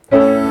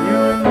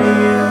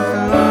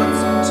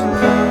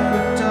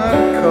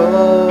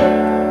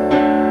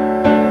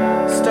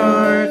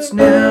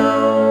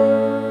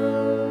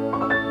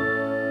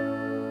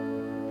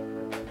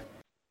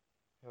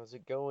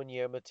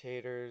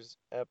Meditators,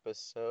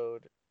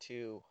 episode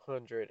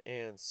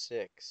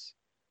 206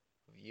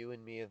 of You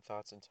and Me and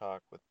Thoughts and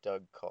Talk with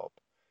Doug Culp.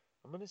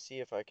 I'm going to see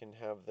if I can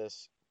have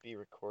this be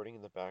recording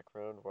in the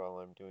background while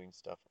I'm doing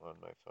stuff on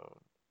my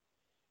phone.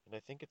 And I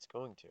think it's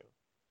going to.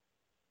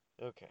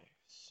 Okay,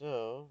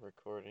 so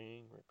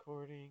recording,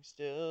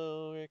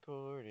 still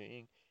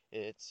recording.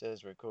 It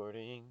says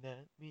recording,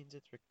 that means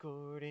it's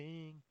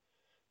recording.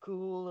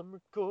 Cool, I'm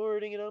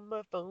recording it on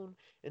my phone,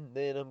 and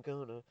then I'm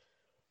gonna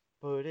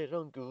put it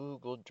on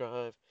Google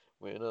Drive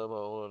when I'm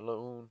all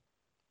alone.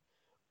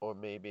 Or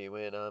maybe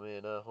when I'm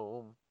in a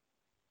home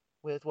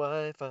with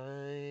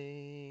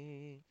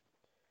Wi-Fi.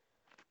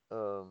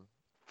 Um,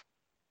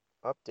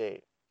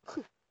 update.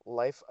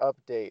 Life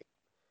update.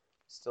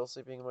 Still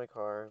sleeping in my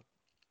car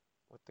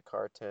with the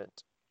car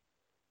tent,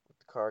 with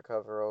the car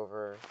cover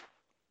over.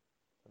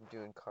 I'm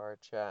doing car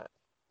chat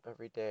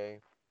every day.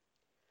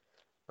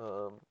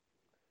 Um,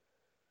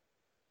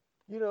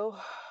 you know,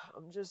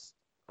 I'm just,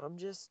 I'm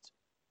just,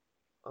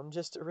 I'm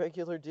just a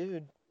regular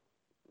dude,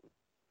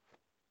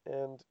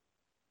 and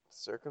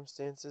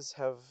circumstances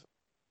have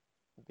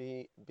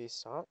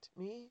besought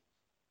me,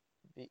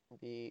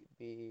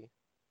 be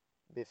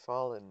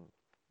befallen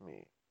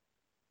me,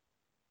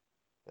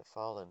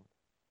 befallen.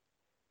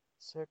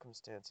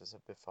 Circumstances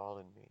have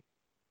befallen me.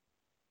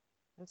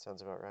 That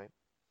sounds about right.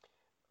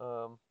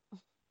 Um,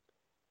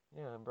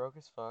 yeah, I'm broke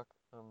as fuck.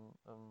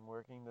 I'm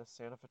working this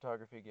Santa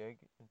photography gig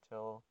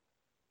until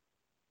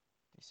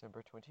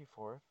December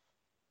 24th.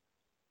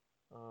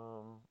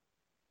 Um,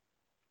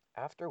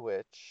 After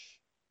which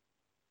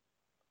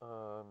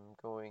I'm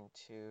going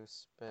to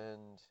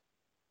spend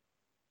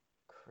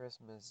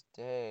Christmas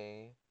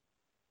Day,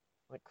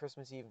 like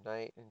Christmas Eve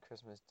night and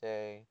Christmas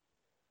Day,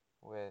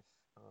 with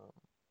um,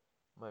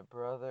 my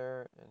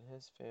brother and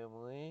his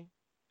family,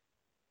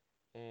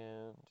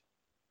 and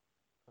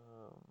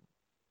um,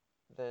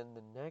 then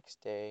the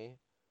next day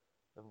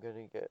I'm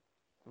gonna get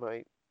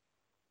my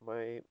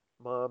my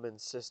mom and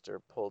sister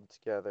pulled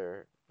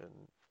together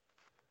and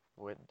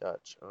went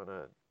Dutch on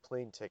a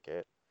plane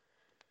ticket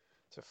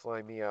to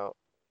fly me out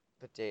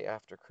the day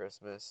after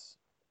Christmas.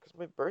 Cause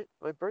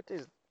my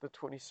birthday's the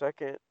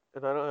 22nd,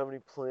 and I don't have any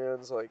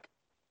plans. Like,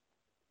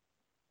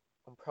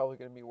 I'm probably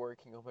gonna be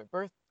working on my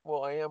birth.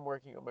 Well, I am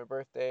working on my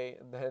birthday,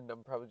 and then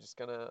I'm probably just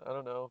gonna, I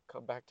don't know,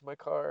 come back to my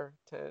car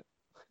tent.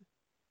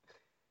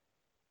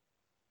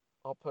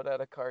 I'll put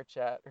out a car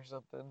chat or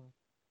something.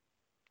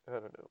 I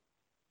don't know.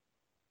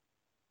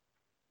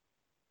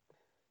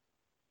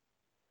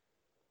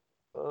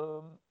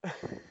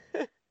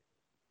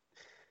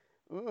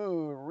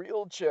 Ooh,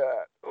 real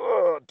chat.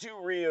 Oh, too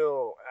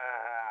real.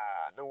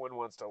 Ah, no one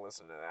wants to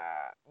listen to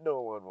that.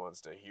 No one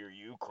wants to hear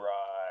you cry.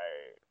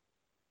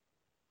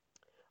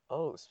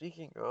 Oh,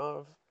 speaking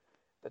of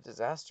the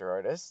disaster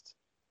artist,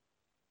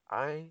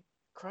 I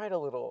cried a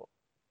little.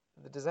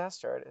 The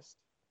disaster artist.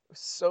 It was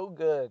so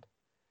good.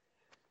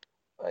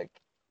 Like,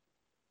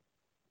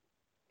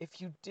 if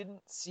you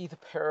didn't see the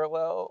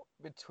parallel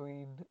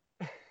between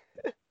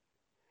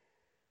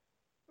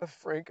the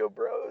Franco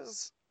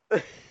Bros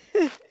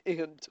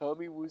and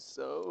Tommy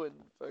Wiseau and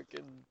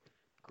fucking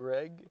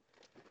Greg,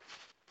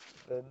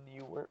 then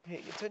you weren't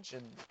paying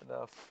attention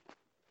enough.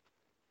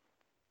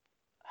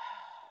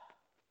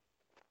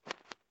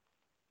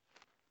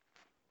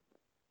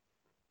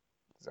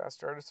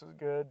 Disaster Artist was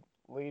good.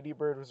 Lady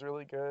Bird was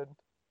really good.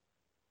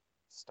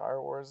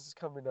 Star Wars is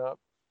coming up.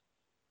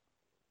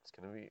 It's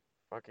gonna be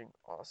fucking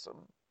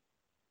awesome.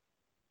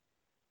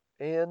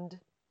 And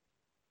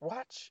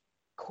watch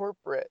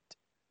Corporate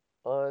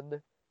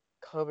on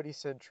Comedy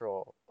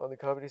Central, on the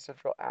Comedy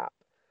Central app.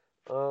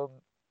 Um,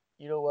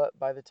 you know what?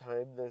 By the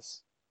time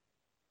this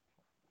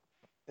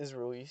is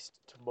released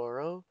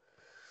tomorrow,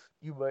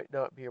 you might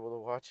not be able to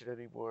watch it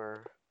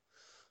anymore.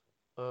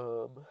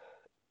 Um,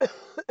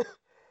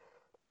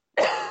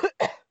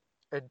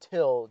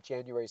 until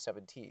January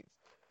 17th,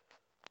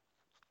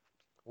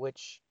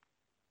 which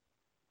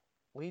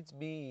leads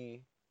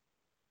me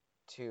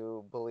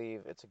to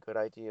believe it's a good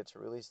idea to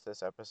release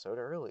this episode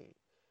early.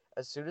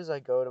 As soon as I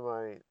go to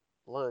my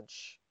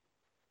lunch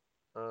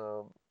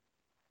um,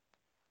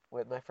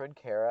 with my friend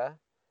Kara,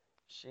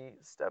 she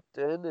stepped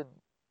in and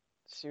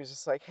she was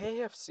just like,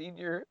 "Hey, I've seen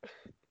your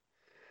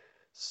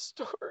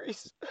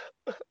stories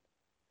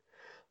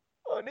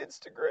on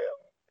Instagram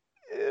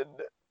and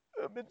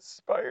I'm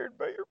inspired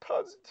by your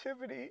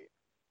positivity.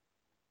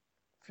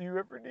 If you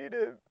ever need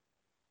a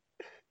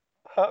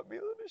hot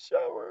meal in a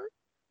shower,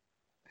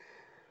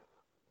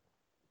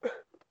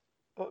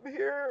 I'm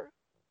here."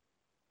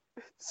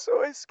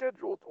 So I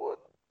scheduled one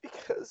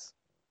because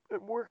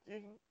I'm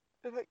working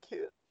and I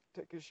can't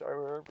take a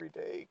shower every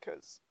day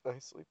because I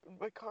sleep in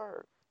my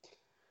car.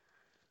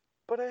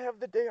 But I have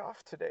the day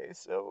off today,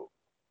 so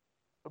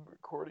I'm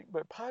recording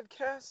my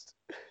podcast.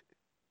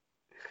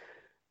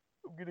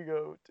 I'm gonna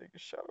go take a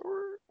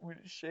shower, I'm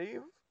gonna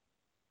shave,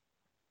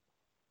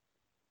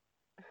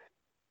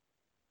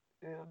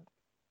 and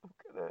I'm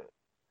gonna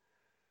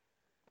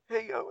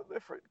hang out with my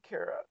friend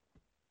Kara.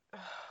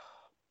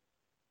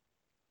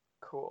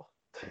 Cool.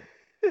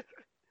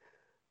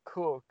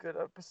 Cool. Good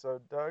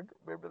episode, Doug.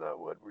 Remember that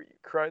one where you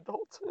cried the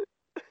whole time?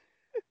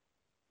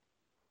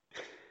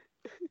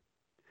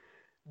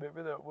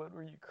 Remember that one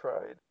where you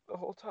cried the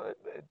whole time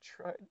and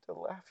tried to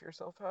laugh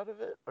yourself out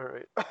of it?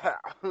 Alright.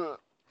 I'm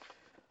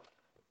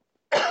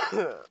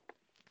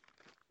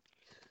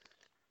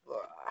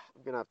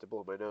gonna have to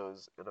blow my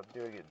nose, and I'm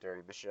doing it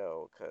during the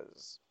show,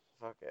 because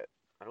fuck it.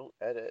 I don't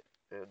edit,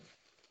 and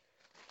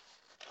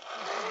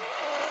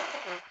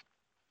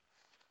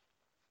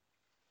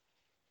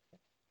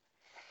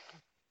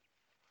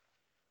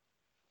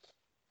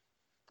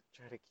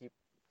try to keep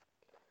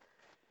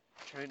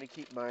trying to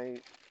keep my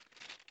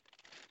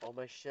all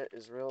my shit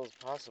as real as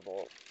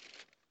possible.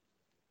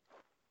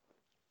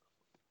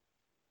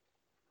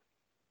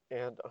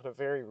 And on a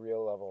very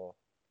real level,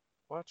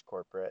 watch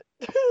Corporate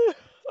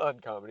on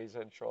Comedy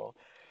Central.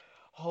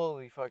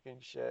 Holy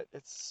fucking shit,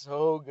 it's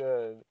so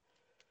good.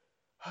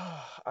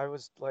 I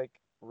was like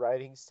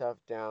writing stuff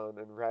down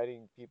and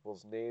writing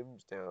people's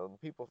names down,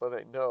 people that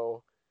I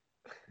know,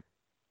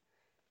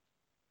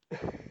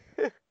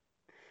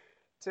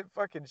 to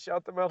fucking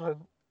shout them out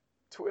on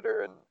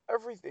Twitter and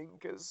everything,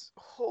 because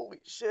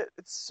holy shit,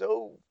 it's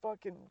so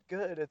fucking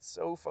good. It's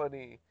so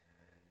funny.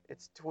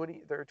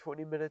 They're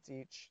 20 minutes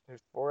each.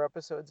 There's 4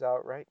 episodes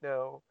out right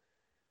now.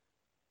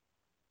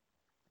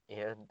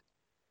 And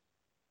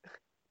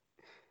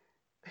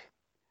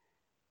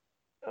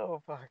oh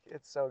fuck,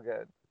 it's so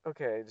good.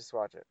 Okay, just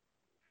watch it.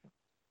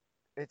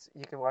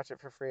 You can watch it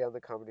for free on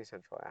the Comedy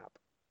Central app.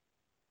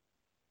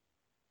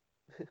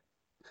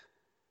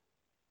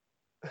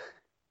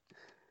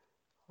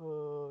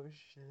 Oh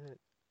shit.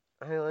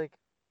 I like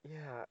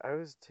yeah, I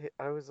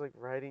was like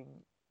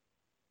writing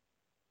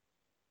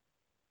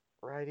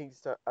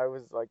stuff. I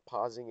was like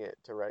pausing it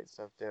to write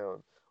stuff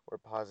down or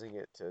pausing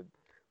it to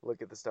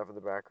look at the stuff in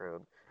the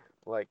background.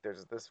 Like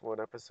there's this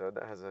one episode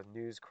that has a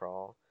news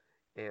crawl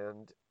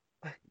and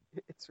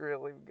it's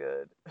really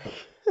good.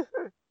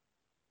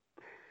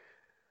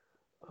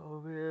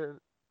 Oh man.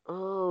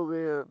 Oh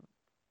man.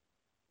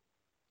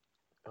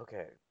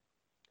 Okay.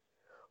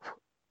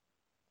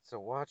 So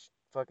watch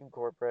fucking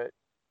Corporate.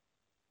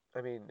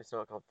 I mean, it's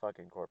not called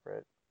fucking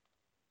Corporate.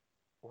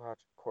 Watch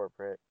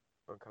Corporate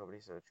on Comedy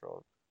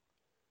Central.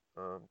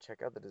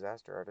 Check out The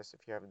Disaster Artist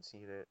if you haven't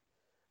seen it.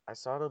 I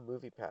saw it on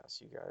Movie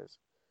Pass, you guys.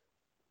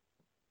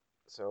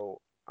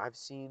 So I've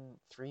seen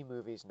 3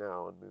 movies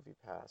now on Movie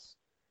Pass,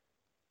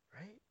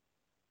 right?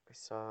 I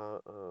saw,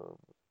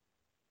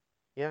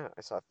 yeah,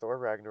 I saw Thor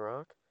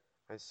Ragnarok,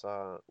 I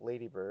saw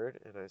Lady Bird,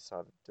 and I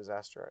saw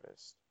Disaster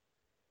Artist.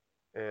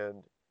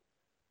 And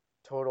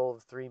total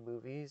of 3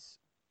 movies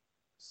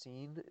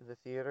seen in the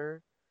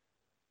theater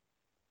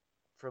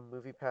from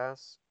Movie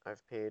Pass,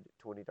 I've paid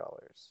 $20.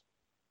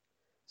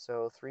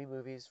 So 3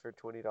 movies for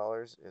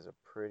 $20 is a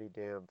pretty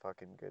damn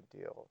fucking good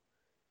deal.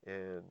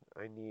 And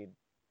I need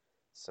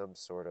some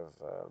sort of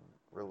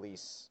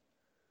release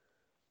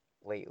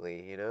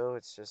lately, you know?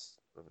 I'm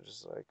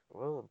just like,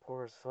 well, I'm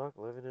poor as fuck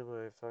living in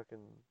my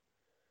fucking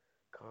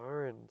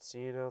car and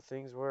seeing how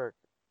things work.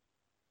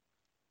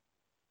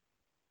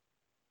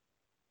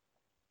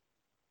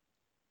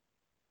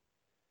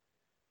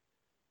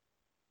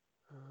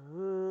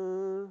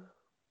 Uh,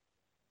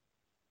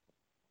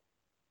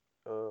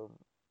 um,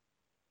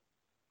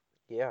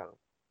 yeah,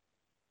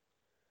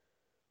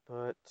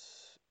 but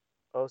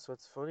oh, so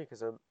it's funny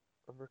because I'm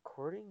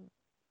recording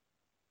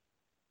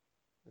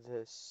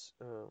this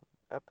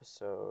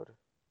episode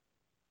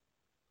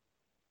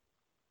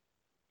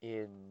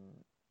in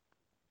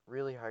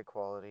really high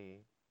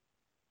quality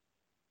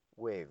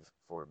wave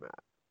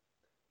format,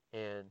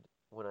 and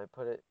when I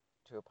put it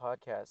to a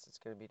podcast, it's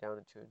going to be down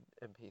into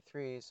an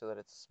MP3 so that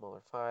it's a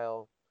smaller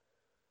file,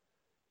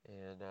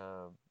 and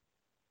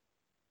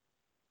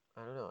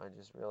I don't know. I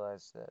just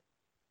realized that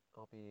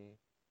I'll be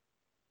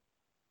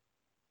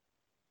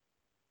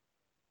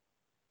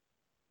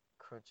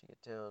crunching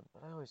it down,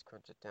 but I always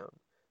crunch it down.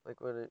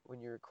 Like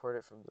when you record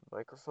it from the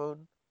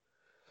microphone,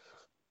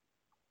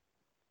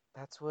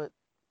 that's what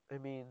I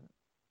mean.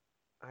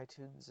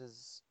 iTunes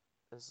is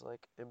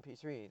like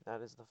MP3.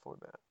 That is the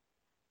format.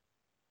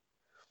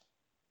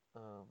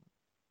 Um,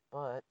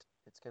 but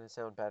it's gonna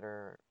sound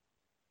better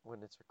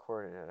when it's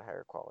recorded at a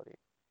higher quality,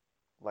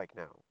 like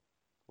now,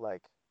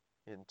 like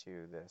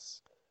into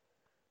this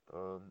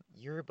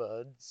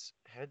earbuds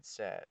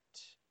headset.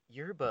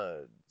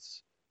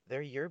 Earbuds.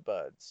 They're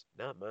earbuds,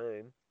 not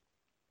mine.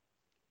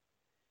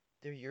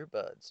 They're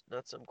earbuds,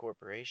 not some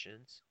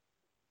corporations.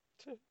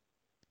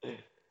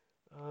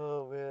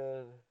 Oh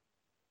man.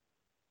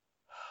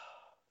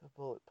 The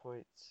bullet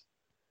points.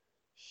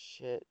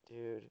 Shit,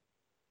 dude.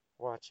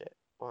 Watch it.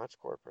 Watch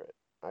Corporate.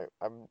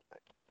 I'm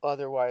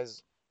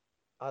otherwise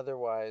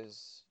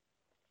otherwise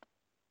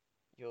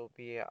you'll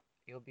be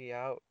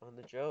out on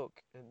the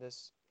joke, and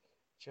this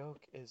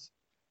joke is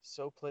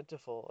so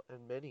plentiful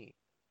and many.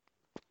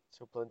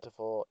 So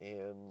plentiful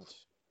and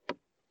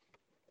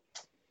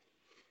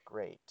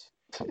great.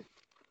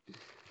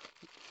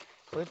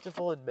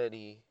 Plentiful and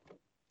many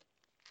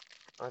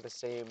are the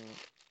same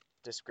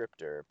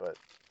descriptor, but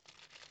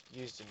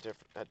used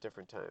at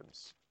different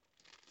times.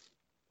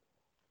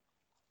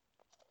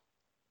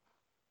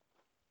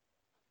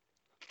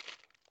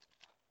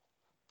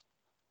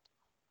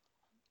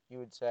 you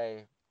would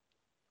say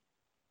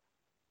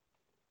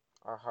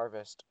our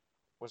harvest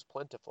was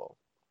plentiful.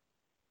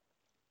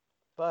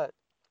 But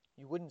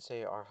you wouldn't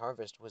say our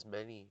harvest was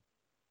many.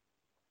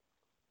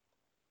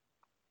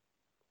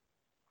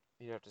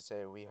 You'd have to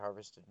say we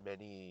harvested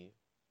many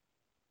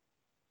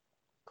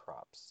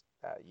crops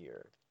that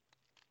year.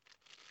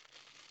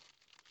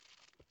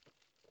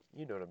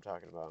 You know what I'm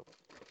talking about.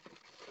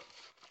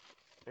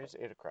 I just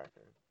ate a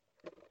cracker.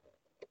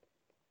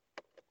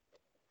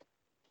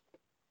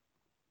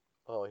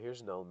 Oh,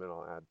 here's an element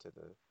I'll add to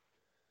the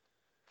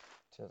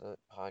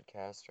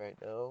podcast right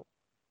now.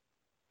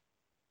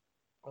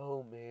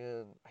 Oh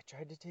man, I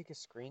tried to take a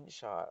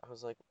screenshot. I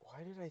was like,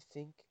 why did I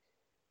think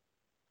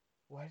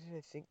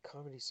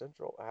Comedy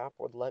Central app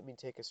would let me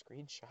take a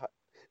screenshot?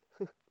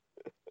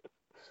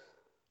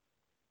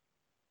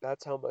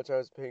 That's how much I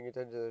was paying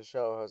attention to the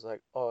show. I was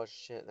like, oh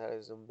shit, that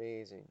is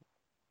amazing.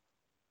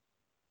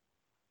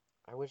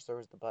 I wish there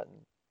was the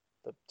button,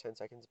 the 10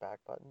 seconds back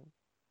button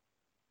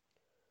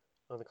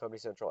on the Comedy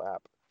Central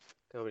app.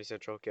 Comedy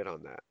Central, get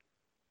on that.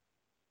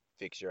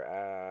 Fix your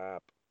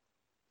app.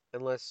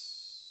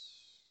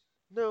 Unless,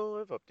 no,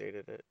 I've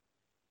updated it.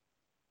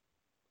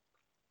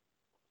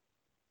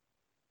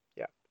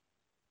 Yeah,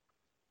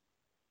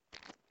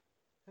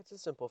 that's a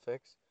simple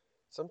fix.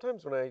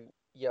 Sometimes when I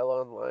yell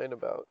online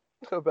about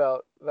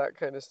about that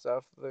kind of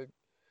stuff, the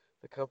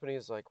company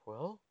is like,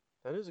 "Well,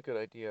 that is a good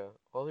idea.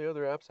 All the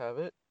other apps have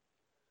it."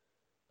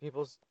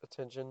 People's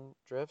attention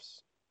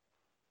drifts.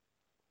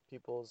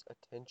 People's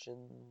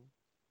attention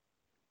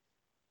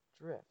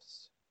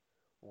drifts.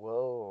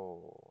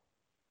 Whoa.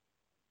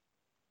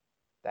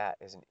 That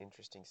is an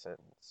interesting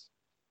sentence.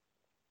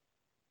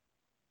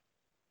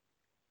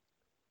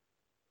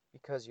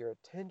 Because your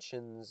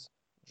attentions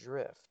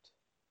drift.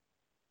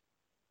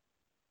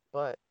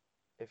 But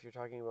if you're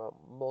talking about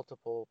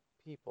multiple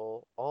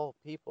people, all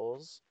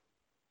people's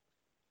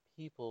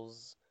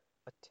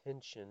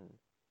attention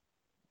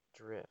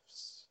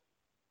drifts.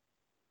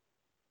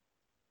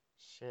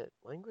 Shit,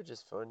 language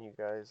is fun, you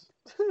guys.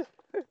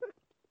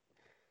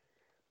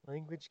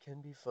 Language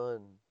can be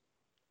fun.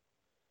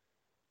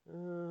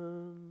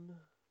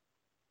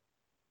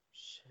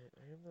 Shit,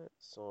 I have that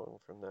song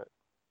from that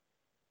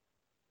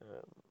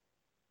um,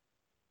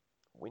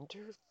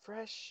 Winter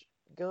Fresh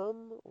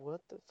gum?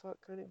 What the fuck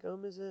kind of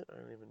gum is it? I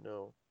don't even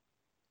know.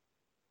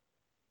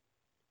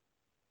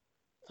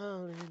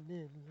 Falling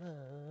in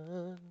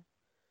love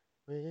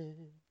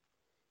with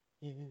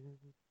you.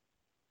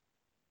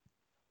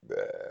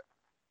 Bleh.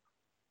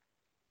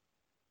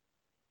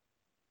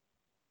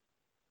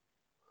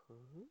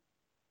 Huh?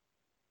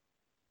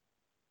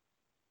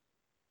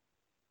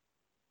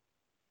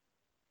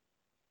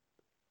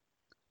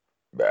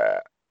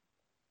 Bah,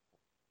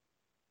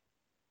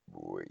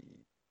 boy.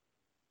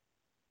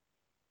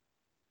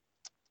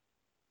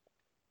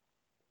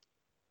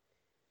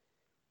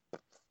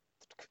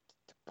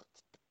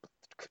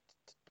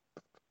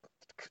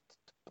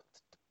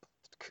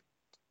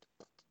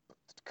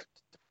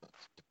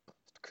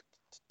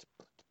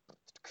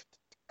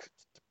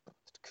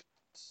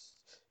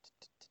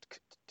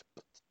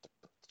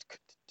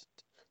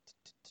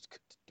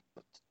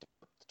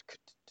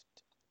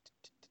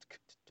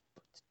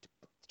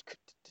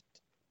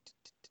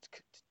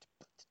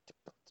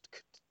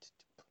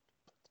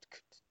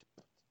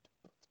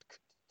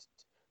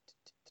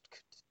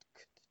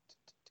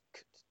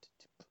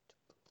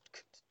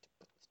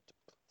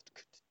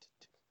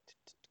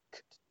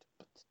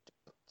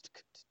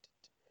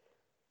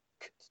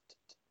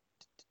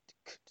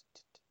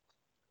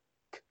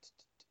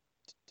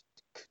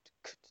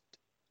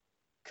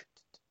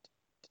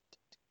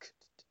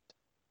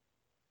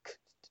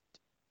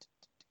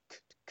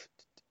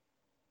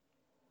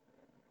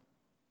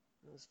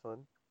 That was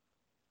fun.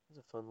 That was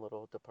a fun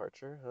little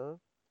departure, huh?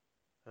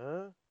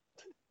 Huh?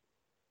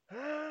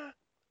 Ah!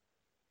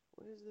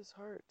 What is this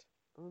heart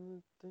on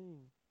the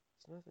thing?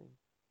 It's nothing.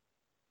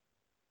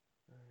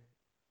 Alright,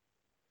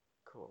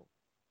 cool.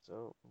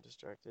 So, I'm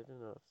distracted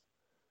enough.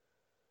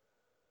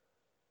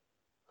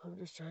 I'm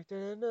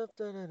distracted enough.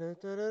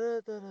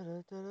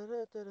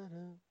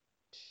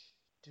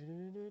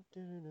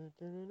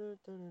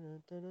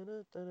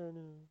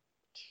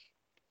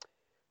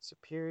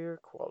 Superior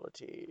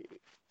quality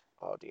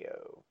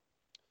audio.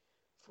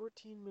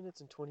 14 minutes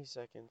and 20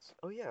 seconds.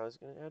 Oh yeah, I was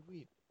gonna add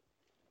weed.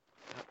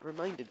 That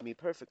reminded me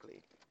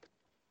perfectly.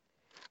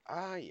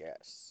 Ah,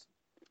 yes.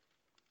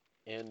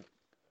 And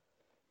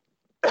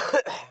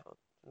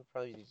it'll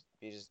probably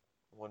be just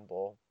one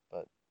bowl,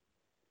 but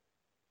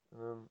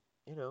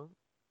you know,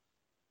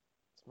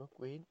 smoke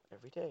weed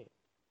every day.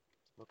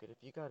 Smoke it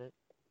if you got it.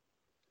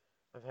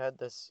 I've had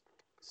this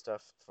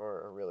stuff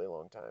for a really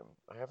long time.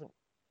 I haven't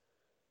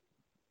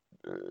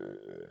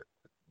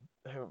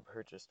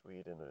purchased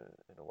weed in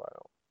a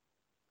while.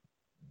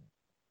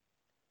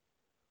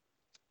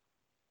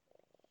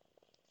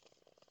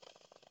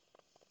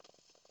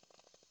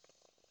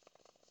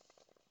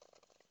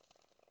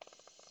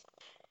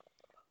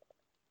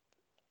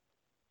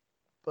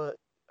 But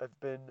I've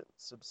been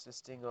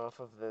subsisting off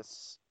of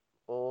this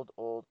old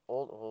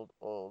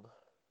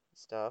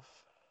stuff,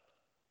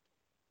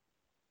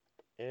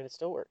 and it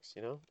still works,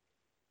 you know?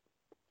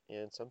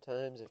 And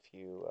sometimes if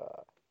you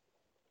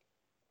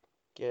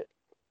get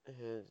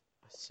a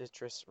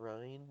citrus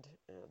rind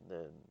and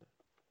then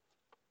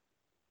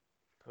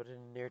put it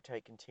in an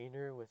airtight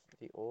container with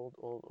the old,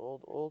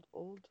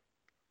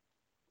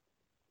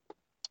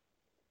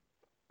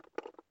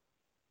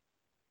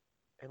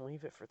 and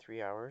leave it for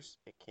 3 hours.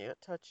 It can't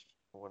touch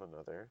one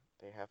another.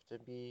 They have to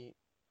be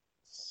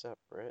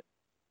separate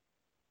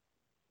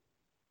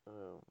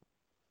um,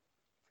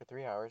 for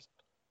 3 hours,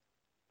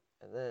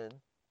 and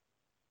then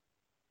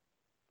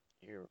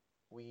your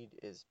weed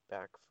is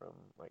back from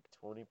like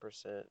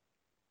 20%,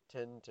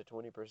 10 to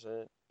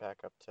 20%,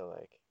 back up to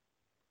like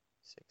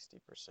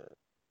 60%.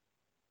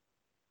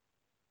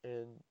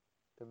 And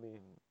I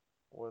mean,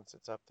 once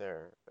it's up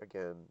there,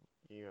 again,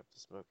 you have to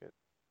smoke it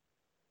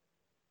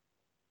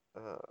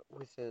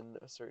within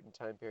a certain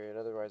time period,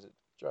 otherwise it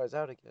dries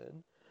out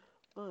again.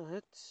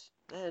 But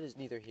that is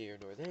neither here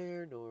nor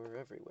there nor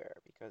everywhere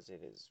because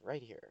it is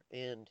right here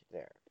and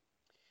there.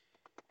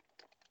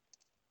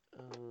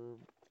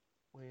 Um,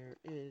 where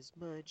is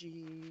my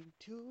G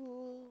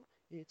tool?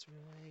 It's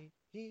right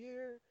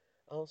here.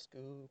 I'll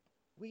scoop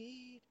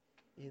weed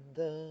in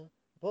the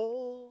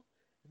bowl,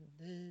 and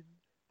then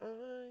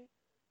I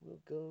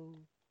will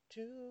go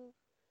to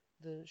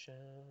the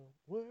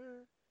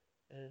shower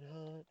and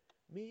hot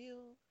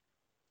meal.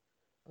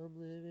 I'm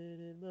living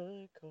in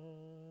my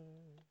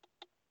car.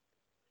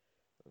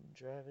 I'm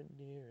driving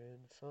near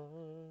and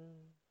far.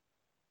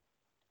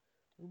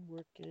 I'm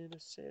working a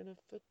Santa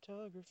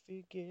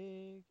photography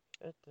gig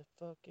at the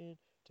fucking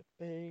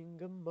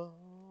Topanga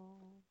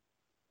Mall.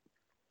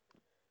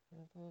 I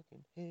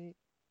fucking hate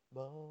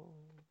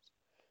malls.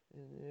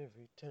 And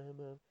every time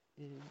I'm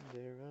in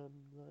there, I'm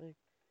like,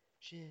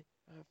 shit,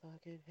 I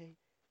fucking hate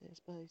this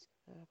place.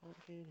 I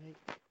fucking hate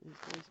this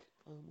place.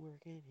 I'm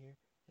working here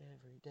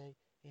every day,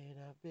 and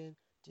I've been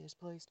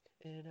displaced,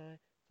 and I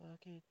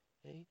fucking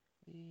hate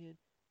being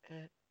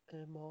at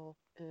a mall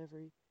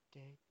every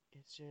day.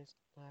 It's just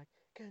like,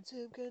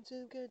 consume,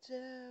 consume,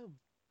 consume.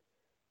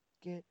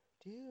 Get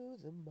to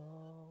the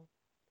mall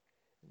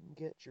and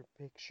get your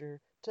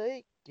picture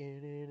taken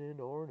in an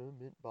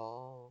ornament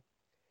ball.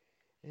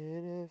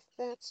 And if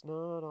that's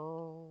not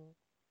all,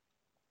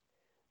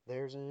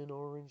 there's an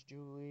Orange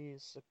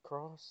Julius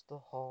across the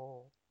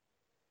hall.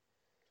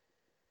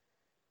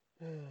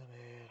 Oh,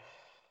 man.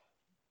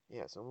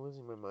 Yeah, so I'm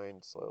losing my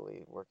mind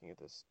slowly working at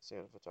this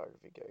Santa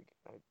photography gig.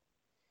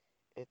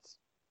 It's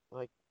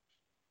like,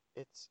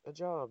 it's a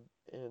job,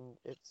 and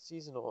it's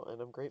seasonal,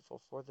 and I'm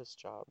grateful for this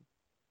job.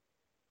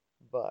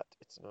 But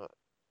it's not,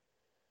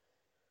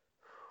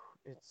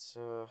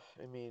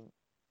 I mean,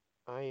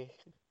 I,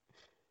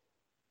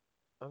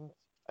 I'm,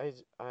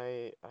 I've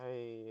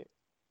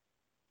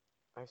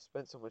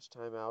spent so much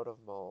time out of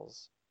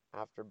malls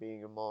after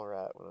being a mall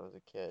rat when I was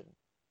a kid,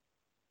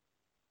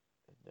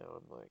 and now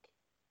I'm like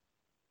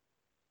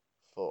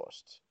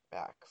forced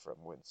back from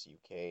whence you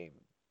came.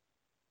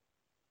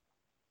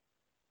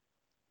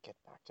 Get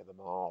back to the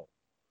mall.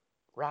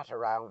 Rat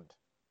around.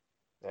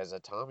 There's a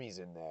Tommy's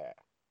in there.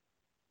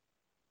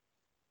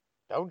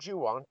 Don't you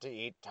want to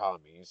eat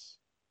Tommy's?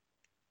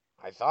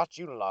 I thought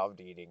you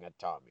loved eating at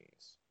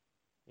Tommy's.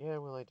 Yeah,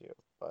 well, I do,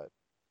 but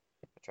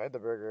I tried the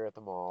burger at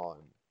the mall,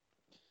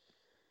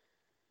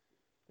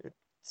 and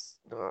it's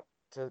not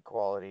to the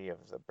quality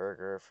of the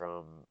burger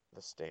from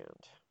the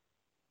stand.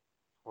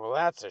 Well,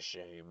 that's a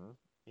shame.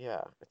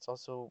 Yeah, it's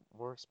also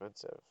more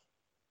expensive.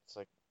 It's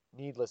like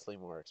needlessly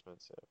more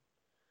expensive.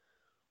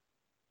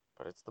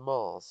 But it's the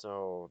mall,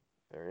 so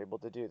they're able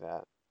to do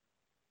that.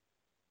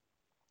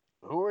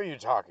 Who are you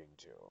talking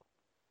to?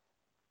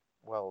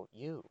 Well,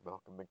 you,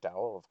 Malcolm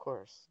McDowell, of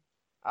course.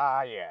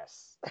 Ah,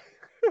 yes.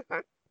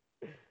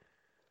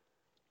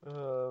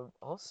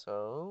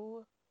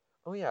 Also,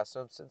 oh yeah,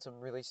 so since I'm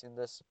releasing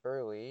this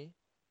early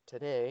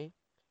today,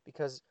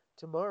 because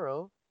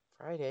tomorrow,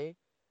 Friday,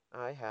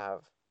 I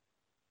have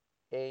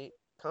a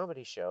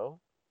comedy show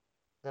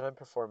that I'm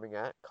performing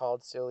at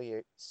called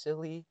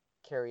Silly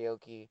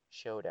Karaoke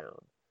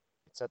Showdown.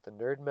 It's at the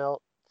Nerd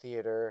Melt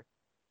Theater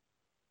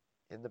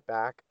in the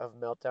back of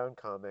Meltdown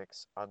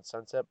Comics on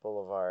Sunset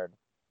Boulevard.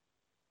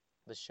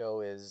 The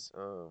show is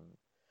 $8,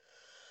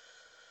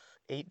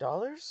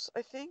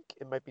 I think.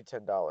 It might be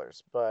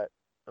 $10, but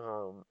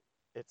um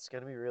it's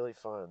gonna be really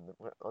fun.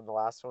 On the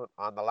last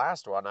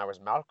one, I was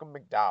Malcolm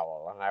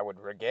McDowell, and I would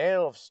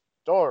regale of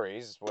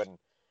stories when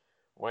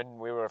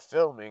we were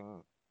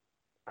filming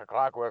A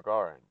Clockwork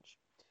Orange.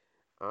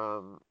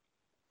 Um,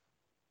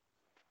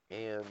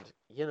 and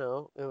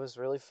it was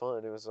really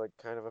fun. It was like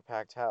kind of a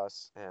packed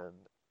house,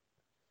 and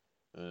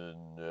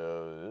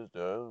this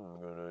time I'm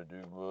gonna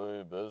do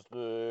my best,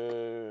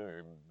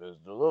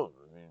 best alone.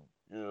 I mean,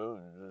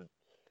 just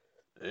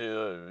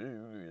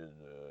and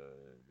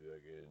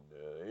fucking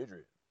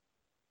Adrian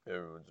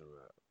every once in a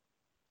while.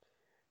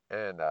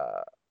 And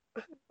I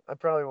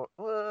probably won't.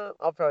 Well,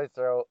 I'll probably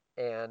throw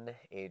an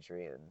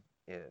Adrian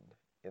in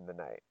the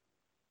night.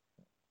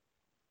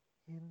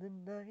 In the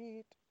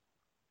night.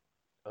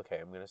 Okay,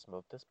 I'm gonna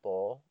smoke this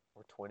bowl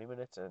We're 20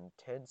 minutes and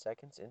 10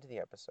 seconds into the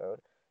episode.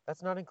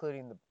 That's not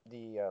including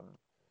the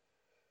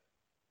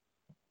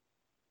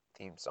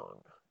theme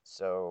song.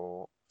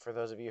 So, for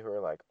those of you who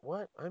are like,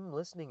 "What? I'm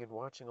listening and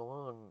watching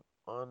along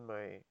on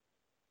my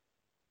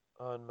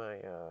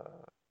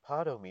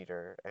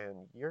podometer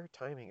and your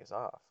timing is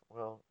off."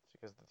 Well, it's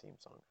because of the theme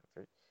song.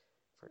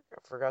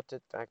 Forgot to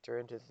factor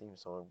into the theme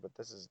song, but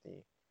this is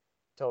the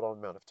total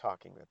amount of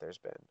talking that there's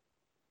been.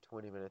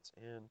 20 minutes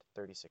and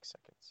 36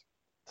 seconds.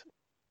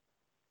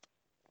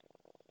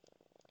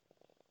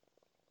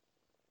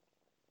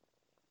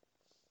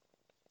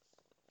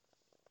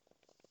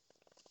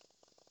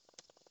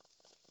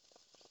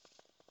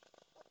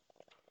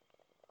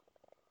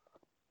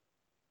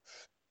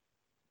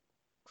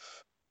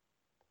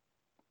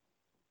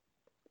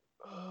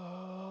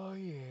 Oh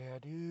yeah,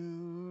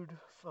 dude.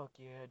 Fuck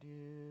yeah,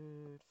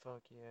 dude.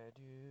 Fuck yeah,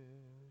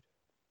 dude.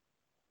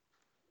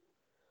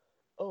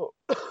 Oh.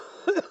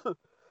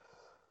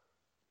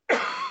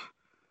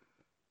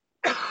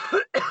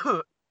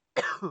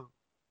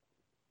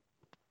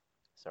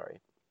 Sorry.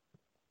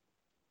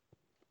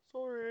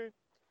 Sorry.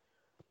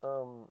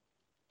 Um,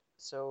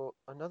 so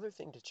another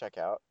thing to check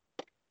out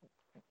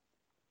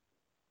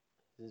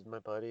is my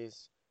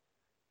buddies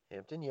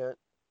Hampton Yutt,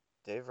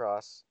 Dave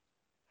Ross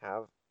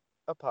have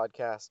a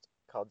podcast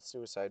called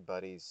Suicide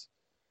Buddies,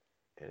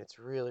 and it's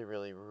really,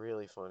 really,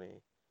 really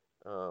funny.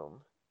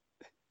 Um,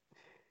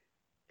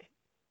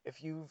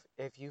 if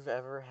you've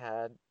ever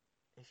had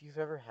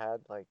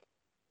like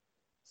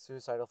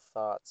suicidal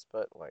thoughts,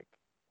 but like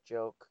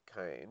joke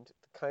kind,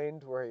 the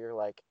kind where you're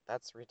like,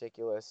 that's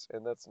ridiculous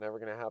and that's never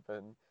gonna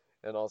happen,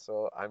 and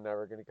also I'm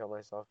never gonna kill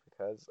myself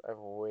because I have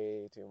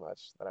way too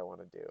much that I want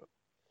to do.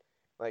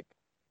 Like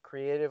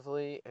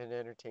creatively and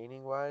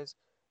entertaining wise,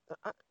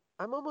 I,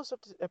 I'm almost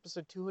up to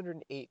episode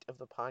 208 of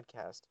the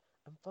podcast.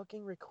 I'm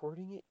fucking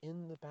recording it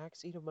in the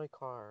backseat of my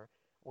car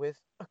with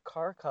a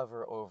car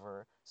cover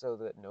over so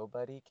that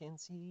nobody can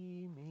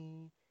see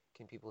me.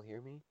 Can people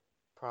hear me?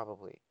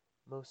 Probably.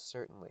 Most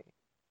certainly.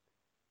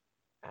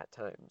 At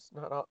times.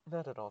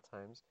 Not at all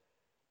times.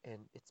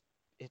 And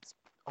it's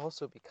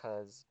also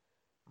because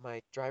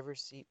my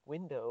driver's seat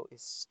window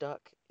is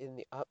stuck in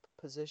the up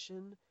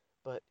position,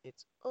 but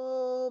it's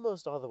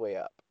almost all the way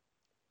up.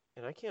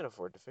 And I can't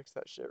afford to fix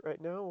that shit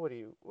right now. What are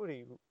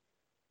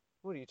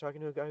you talking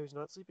to a guy who's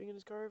not sleeping in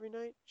his car every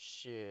night?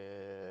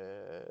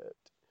 Shit.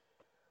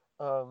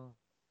 Um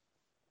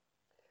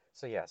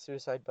so yeah,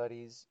 Suicide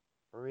Buddies,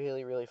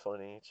 really, really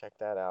funny. Check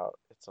that out.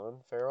 It's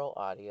on Feral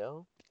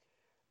Audio.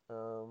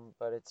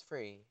 But it's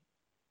free.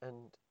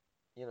 And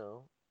you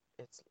know,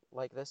 it's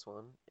like this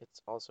one.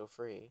 It's also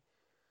free.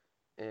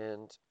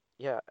 And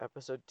yeah,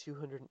 episode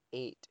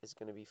 208 is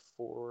going to be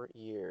 4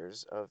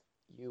 years of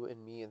you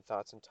and me and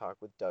Thoughts and Talk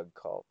with Doug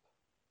Culp.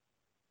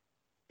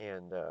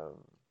 And,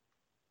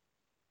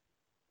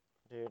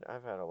 dude,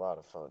 I've had a lot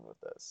of fun with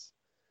this.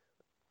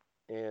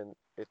 And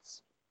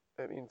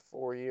I mean,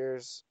 4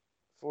 years,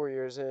 4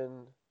 years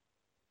in,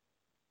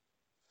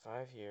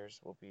 5 years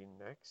will be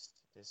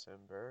next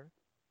December,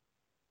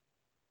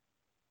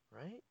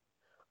 right?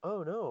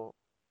 Oh, no.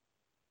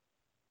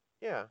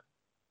 Yeah, of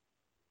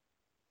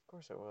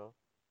course it will.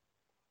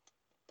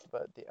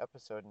 But the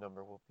episode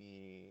number will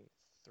be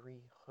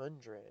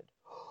 300.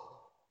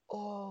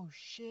 Oh,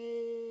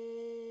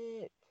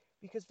 shit!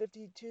 Because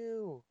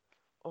 52.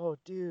 Oh,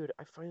 dude,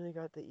 I finally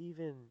got the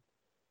even.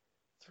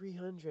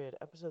 300,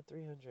 episode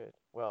 300.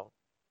 Well,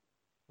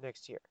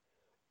 next year.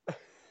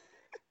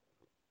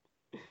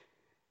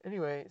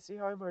 Anyway, see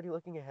how I'm already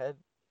looking ahead?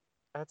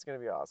 That's gonna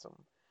be awesome.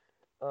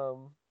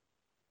 Um,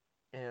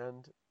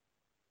 and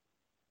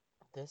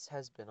this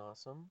has been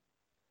awesome.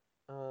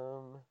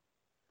 Um,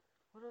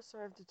 what else do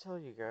I have to tell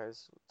you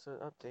guys to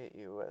update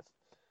you with?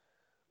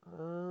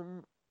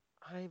 Um,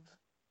 I've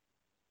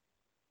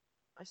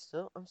I'm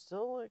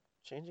still like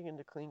changing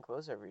into clean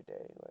clothes every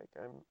day. Like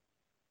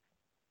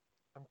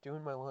I'm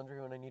doing my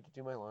laundry when I need to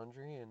do my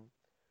laundry, and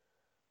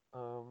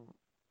um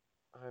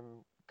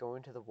I'm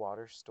going to the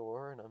water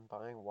store and I'm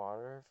buying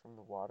water from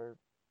the water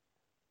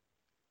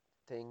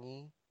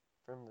thingy,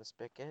 from the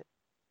spigot,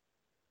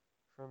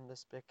 from the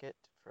spigot,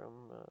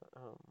 from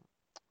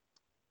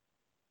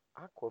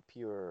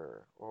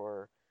Aquapure,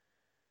 or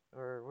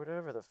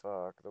whatever the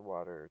fuck the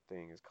water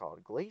thing is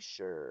called.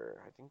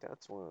 Glacier. I think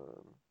that's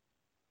one.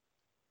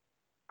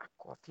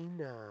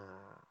 Aquafina.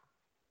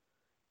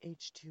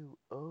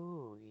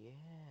 H2O,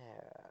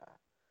 yeah.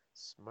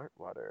 Smart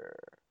water.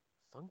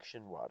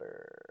 Function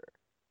water.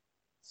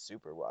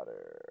 Super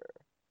water.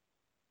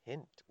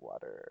 Hint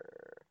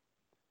water.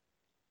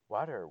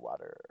 Water.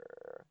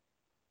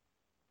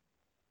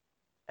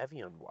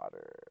 Evian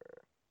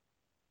water.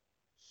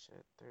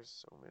 Shit, there's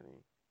so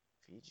many.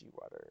 Fiji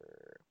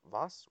water.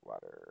 Voss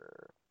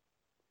water.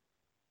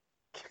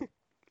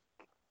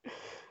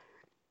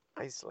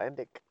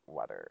 Icelandic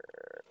water.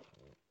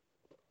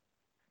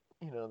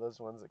 You know, those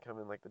ones that come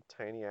in like the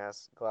tiny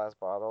ass glass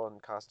bottle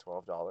and cost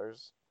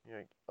 $12. You're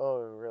like, oh,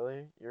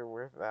 really? You're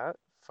worth that?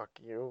 Fuck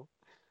you.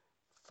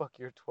 Fuck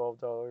your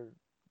 $12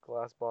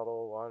 glass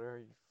bottle of water,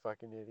 you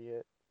fucking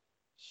idiot.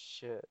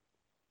 Shit.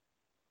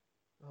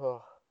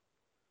 Oh,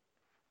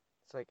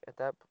 it's like at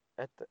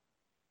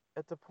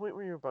the point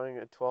where you're buying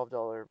a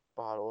 $12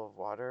 bottle of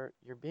water,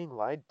 you're being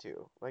lied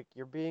to. Like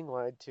you're being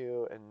lied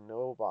to, and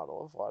no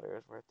bottle of water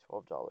is worth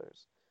 $12.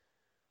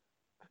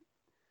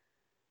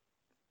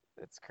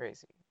 That's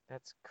crazy.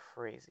 That's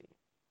crazy.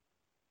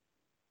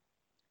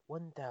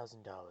 $1,000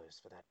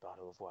 for that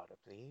bottle of water,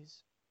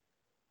 please.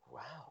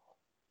 Wow.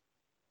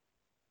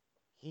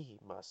 He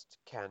must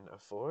can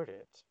afford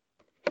it.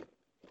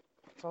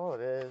 That's all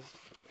it is.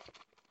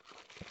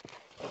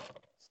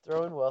 It's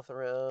throwing wealth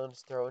around,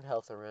 it's throwing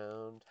health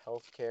around.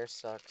 Healthcare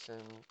sucks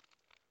and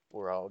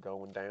we're all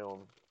going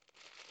down.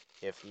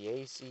 If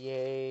the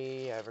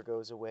ACA ever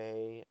goes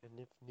away, and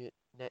if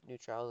net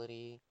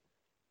neutrality,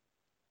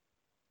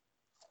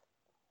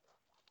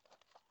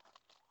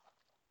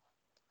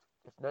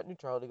 if net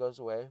neutrality goes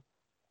away,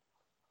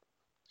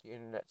 the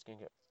internet's gonna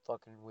get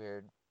fucking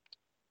weird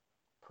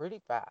pretty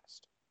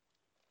fast.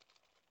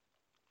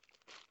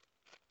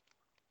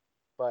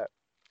 But,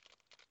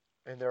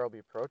 and there'll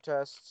be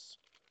protests,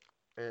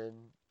 and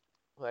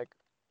like,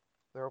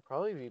 there'll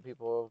probably be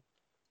people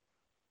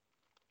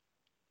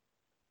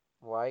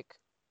like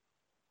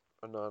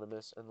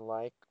Anonymous and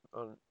like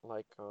on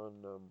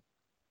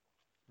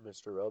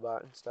Mr.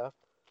 Robot and stuff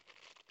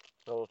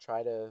that'll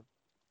try to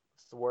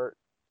thwart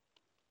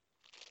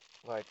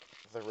like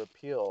the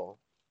repeal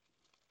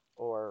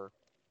or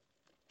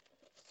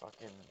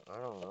fucking I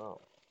don't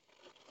know.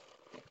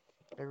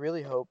 I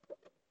really hope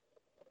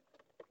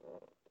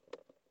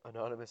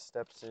Anonymous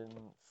steps in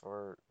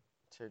for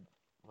to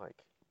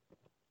like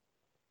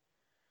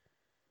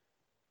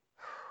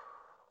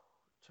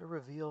to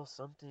reveal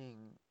something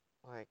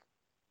like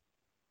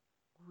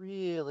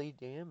really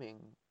damning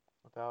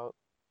about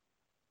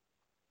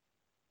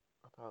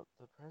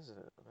the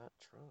president, about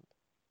Trump.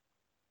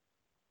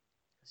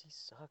 Cause he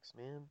sucks,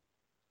 man.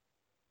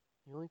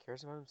 He only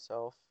cares about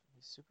himself.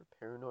 He's super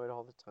paranoid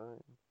all the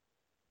time.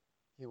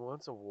 He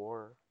wants a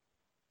war.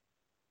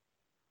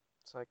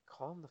 It's like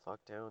calm the fuck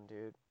down,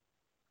 dude.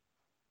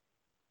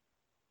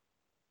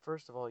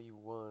 First of all, you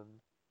won.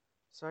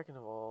 Second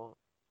of all,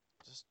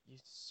 just you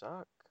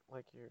suck.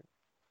 Like you're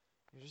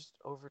just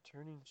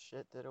overturning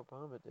shit that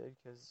Obama did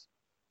because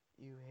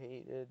you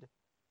hated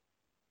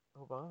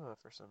Obama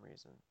for some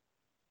reason.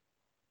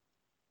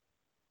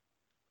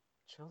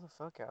 Chill the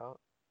fuck out.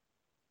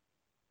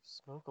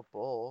 Smoke a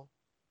bowl.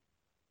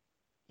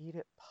 Eat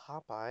at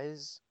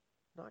Popeyes,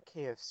 not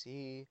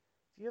KFC. If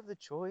you have the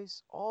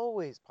choice,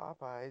 always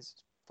Popeyes.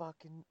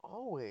 Fucking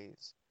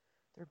always.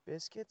 Their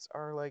biscuits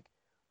are like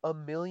a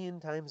million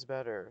times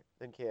better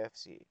than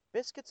KFC.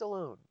 Biscuits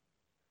alone.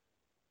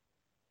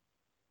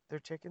 Their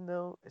chicken,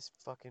 though, is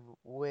fucking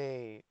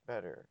way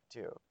better,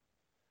 too.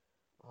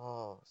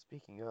 Oh,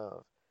 speaking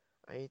of,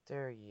 I ate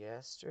there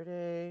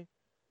yesterday,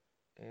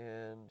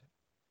 and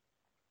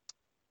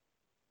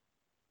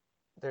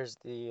there's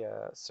the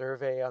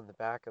survey on the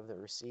back of the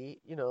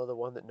receipt, you know, the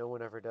one that no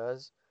one ever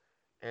does.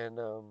 And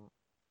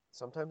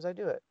sometimes I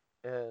do it.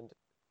 And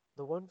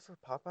the one for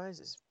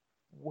Popeyes is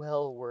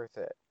well worth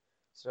it.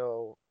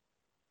 So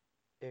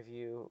if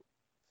you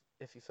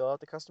if you fill out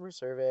the customer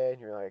survey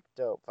and you're like,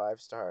 dope, 5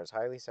 stars,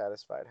 highly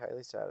satisfied,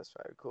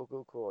 cool,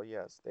 cool, cool.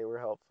 Yes, they were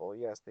helpful.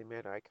 Yes, they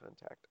made eye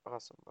contact.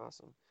 Awesome,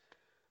 awesome.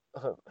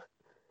 Um,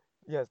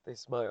 yes, they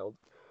smiled.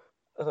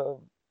 Um,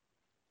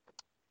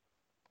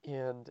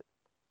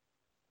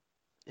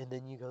 and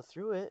then you go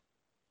through it.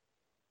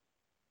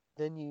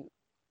 Then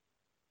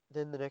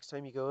the next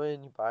time you go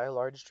in, you buy a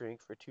large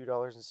drink for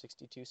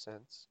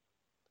 $2.62.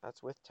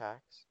 That's with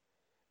tax,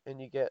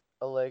 and you get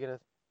a leg and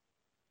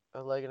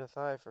a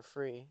thigh for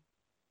free,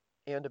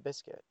 and a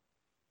biscuit.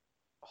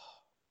 Oh,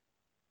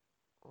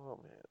 oh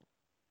man,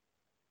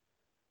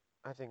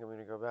 I think I'm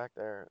gonna go back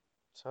there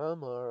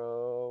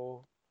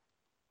tomorrow.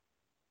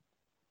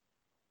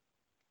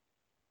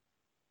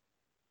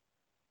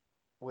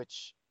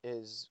 Which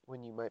is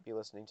when you might be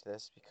listening to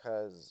this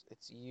because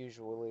it's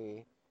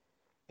usually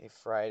a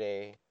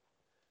Friday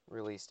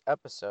released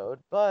episode.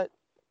 But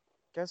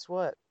guess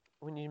what?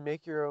 When you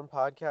make your own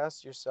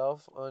podcast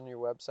yourself on your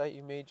website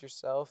you made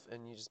yourself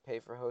and you just pay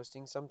for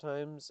hosting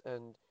sometimes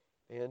and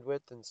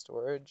bandwidth and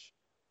storage,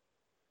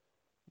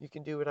 you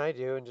can do what I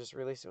do and just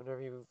release it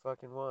whenever you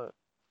fucking want.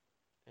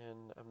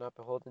 And I'm not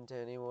beholden to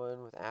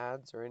anyone with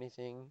ads or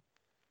anything.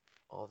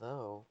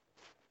 Although,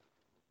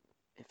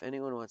 if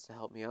anyone wants to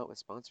help me out with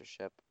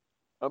sponsorship,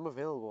 I'm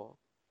available.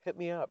 Hit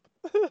me up.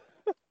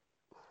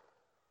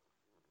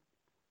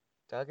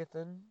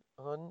 Dougathan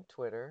on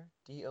Twitter,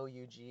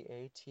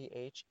 DOUGATHAN.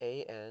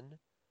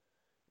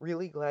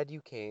 Really glad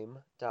you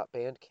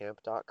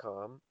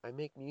came.bandcamp.com. I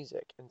make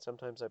music and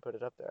sometimes I put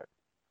it up there.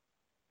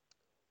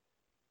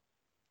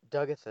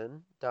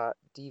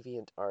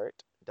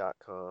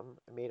 Dougathan.deviantart.com.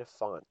 I made a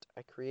font.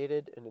 I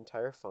created an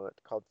entire font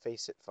called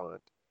Faceit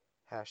Font.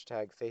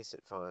 Hashtag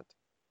Faceit Font.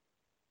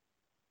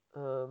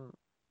 Um,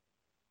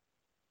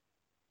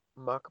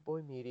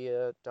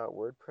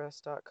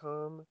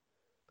 mockboymedia.wordpress.com,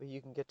 but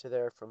you can get to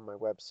there from my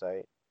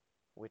website,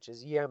 which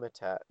is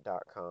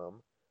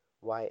yamatat.com,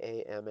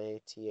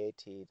 YAMATAT.com.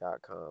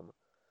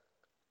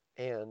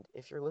 And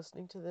if you're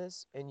listening to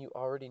this and you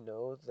already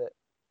know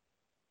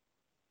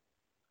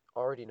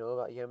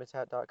about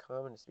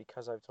yamatat.com and it's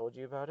because I've told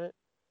you about it,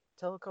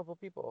 tell a couple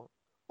people.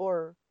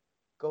 Or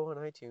go on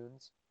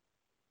iTunes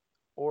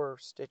or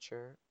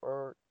Stitcher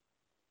or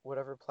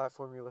whatever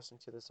platform you're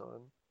listening to this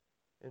on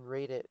and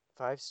rate it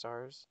 5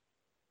 stars.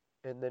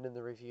 And then in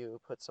the review,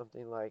 put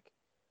something like,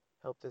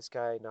 help this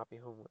guy not be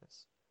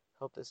homeless.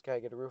 Help this guy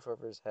get a roof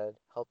over his head.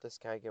 Help this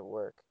guy get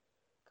work.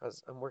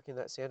 Because I'm working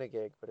that Santa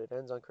gig, but it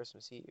ends on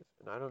Christmas Eve.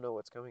 And I don't know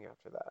what's coming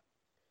after that.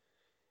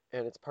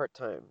 And it's part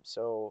time.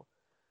 So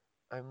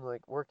I'm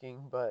like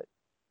working, but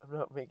I'm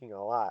not making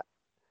a lot.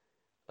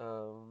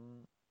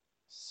 Um,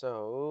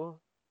 so,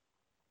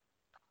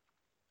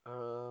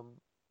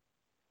 um,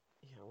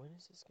 yeah, when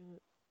is this gonna?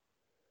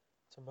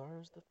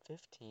 Tomorrow's the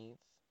 15th.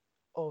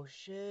 Oh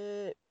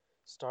shit!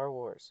 Star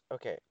Wars.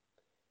 Okay,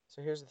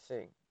 so here's the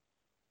thing.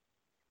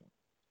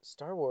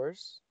 Star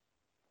Wars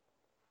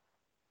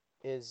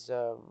is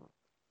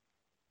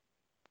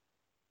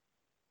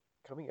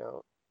coming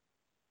out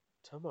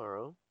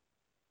tomorrow,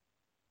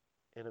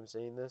 and I'm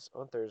saying this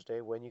on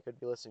Thursday when you could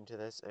be listening to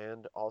this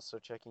and also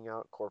checking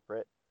out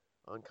Corporate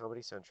on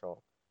Comedy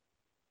Central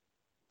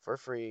for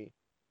free.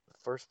 The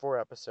first 4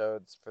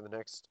 episodes for the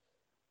next,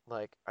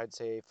 like, I'd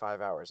say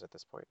 5 hours at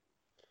this point.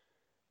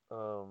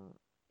 Um,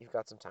 you've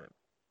got some time.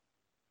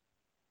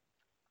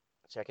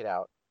 Check it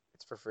out.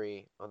 It's for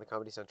free on the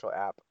Comedy Central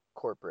app.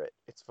 Corporate.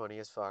 It's funny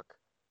as fuck.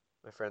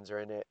 My friends are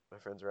in it. My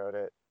friends wrote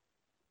it.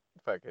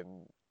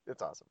 Fucking,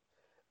 it's awesome.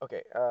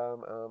 Okay.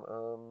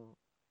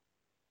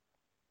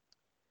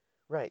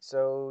 Right.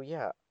 So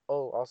yeah.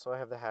 Oh, also I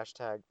have the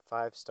hashtag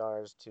 5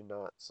 stars to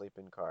not sleep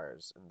in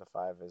cars, and the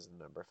five is the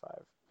number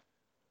five.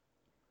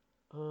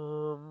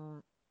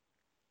 Um,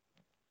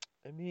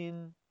 I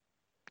mean,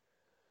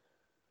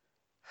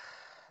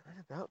 that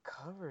about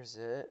covers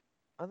it.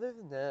 Other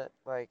than that,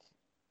 like,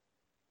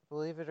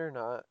 believe it or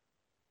not,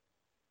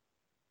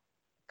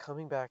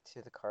 coming back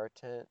to the car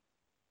tent,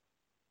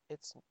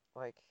 it's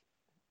like,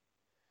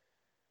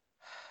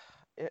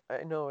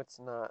 I know it's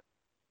not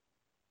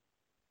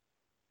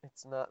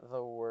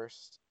the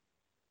worst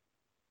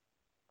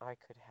I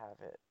could have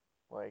it.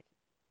 Like,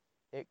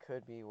 it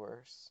could be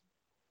worse.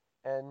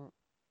 And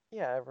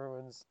yeah,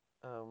 everyone's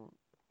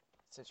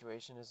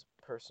situation is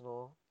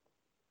personal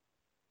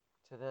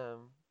to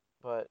them,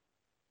 but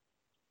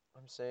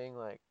I'm saying,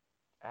 like,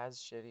 as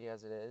shitty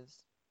as it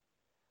is,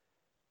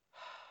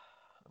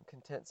 I'm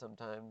content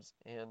sometimes,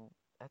 and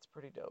that's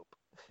pretty dope.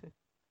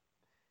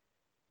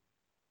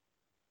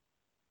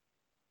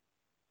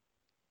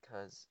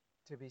 Because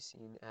to be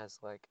seen as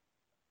like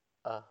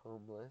a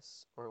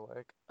homeless or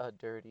like a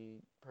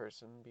dirty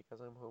person because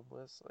I'm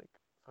homeless, like,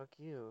 fuck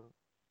you.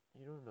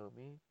 You don't know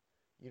me.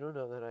 You don't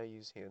know that I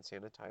use hand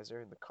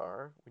sanitizer in the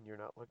car when you're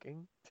not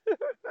looking.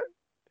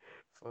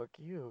 Fuck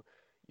you.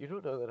 You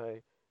don't know that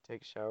I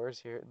take showers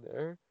here and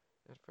there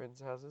at friends'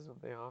 houses when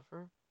they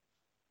offer.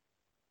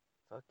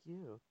 Fuck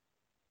you.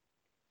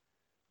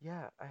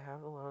 Yeah, I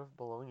have a lot of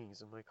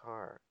belongings in my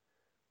car,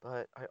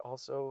 but I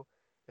also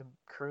am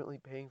currently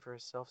paying for a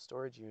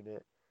self-storage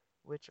unit,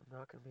 which I'm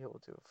not going to be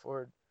able to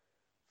afford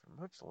for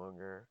much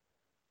longer,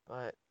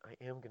 but I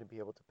am going to be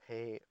able to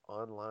pay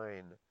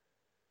online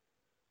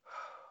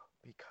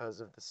because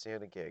of the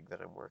Santa gig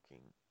that I'm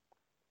working.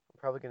 I'm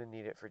probably going to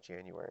need it for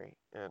January,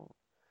 and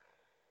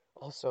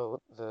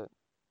also the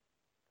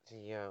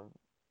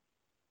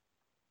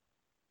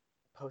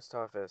post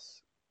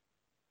office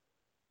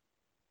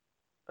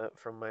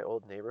from my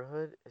old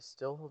neighborhood is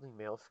still holding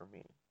mail for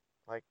me.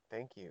 Like,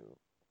 thank you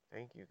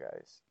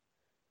guys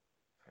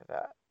for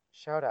that.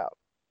 Shout out,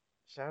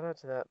 shout out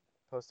to that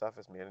post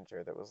office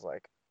manager that was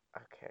like,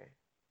 okay,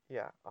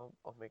 yeah,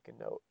 I'll make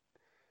a note.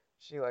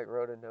 She like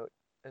wrote a note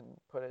and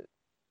put it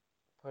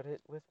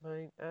with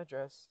my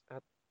address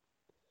at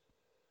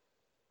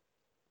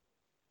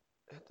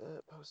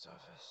the post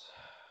office.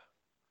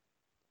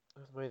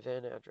 With my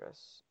then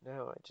address.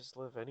 Now I just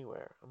live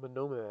anywhere. I'm a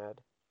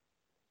nomad.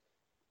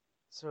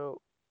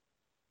 So,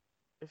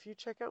 if you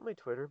check out my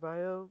Twitter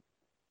bio,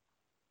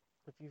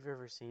 if you've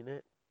ever seen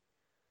it,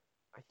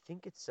 I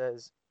think it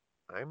says,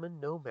 I'm a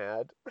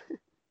nomad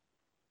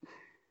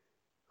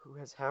who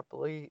has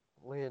happily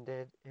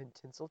landed in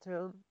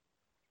Tinseltown.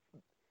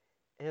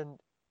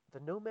 And the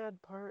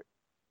nomad part,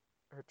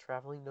 or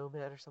traveling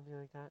nomad or something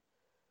like that,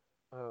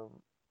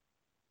 um,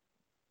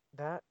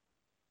 that,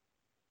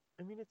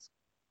 I mean, it's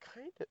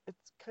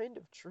kind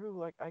of true.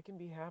 Like, I can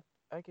be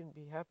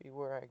happy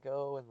where I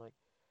go, and like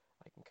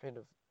I can kind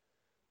of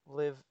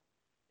live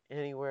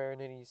anywhere in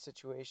any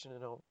situation,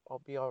 and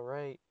I'll be all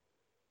right.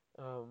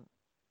 Um,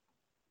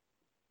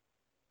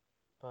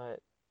 but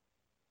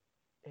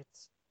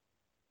it's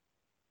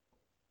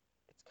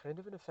it's kind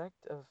of an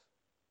effect of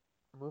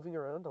moving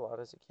around a lot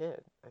as a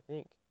kid, I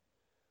think.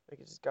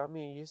 Like, it just got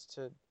me used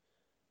to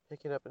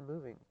picking up and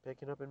moving,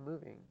 picking up and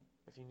moving.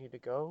 If you need to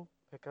go,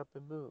 pick up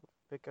and move,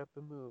 pick up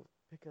and move,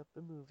 pick up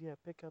and move, yeah,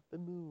 pick up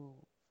and move.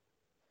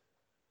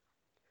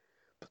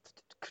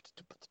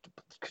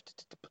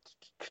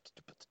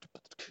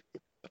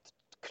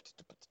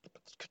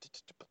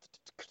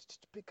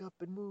 pick up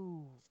and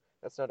move.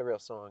 That's not a real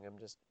song. I'm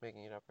just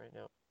making it up right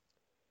now.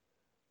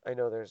 I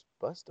know there's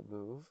Bust a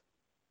Move,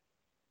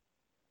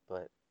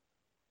 but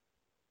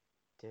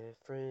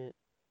different,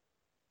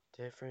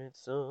 different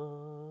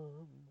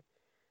song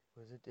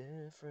was a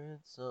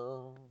different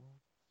song.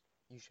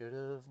 You should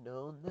have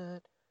known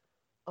that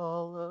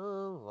all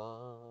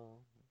along.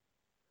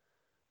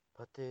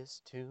 But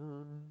this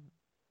tune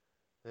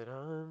that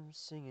I'm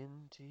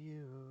singing to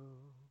you,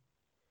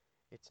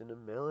 it's in a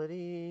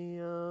melody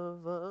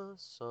of a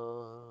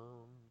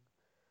song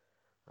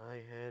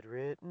I had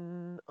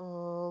written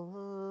all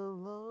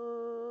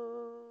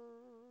along.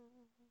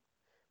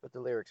 But the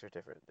lyrics are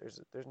different. There's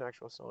an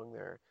actual song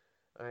there.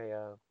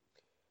 I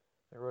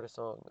wrote a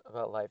song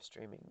about live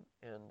streaming,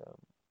 and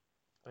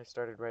I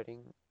started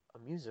writing a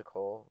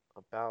musical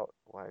about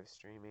live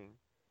streaming.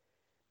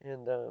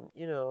 And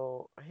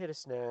I hit a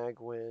snag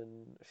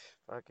when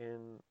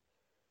fucking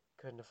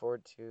couldn't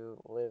afford to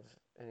live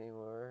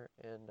anymore,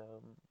 and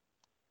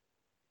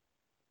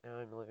now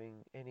I'm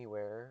living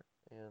anywhere,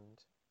 and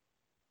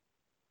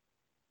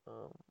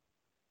um,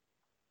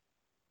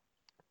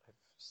 I've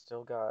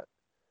still got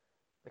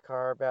the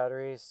car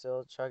battery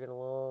still chugging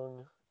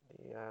along.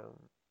 The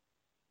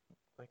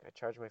like I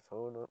charge my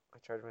phone. I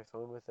charge my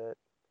phone with it.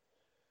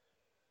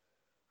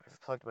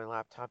 I've plugged my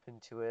laptop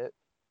into it.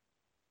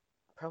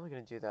 Probably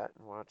gonna do that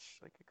and watch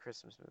like a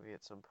Christmas movie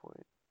at some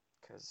point,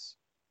 cause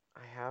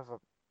I have a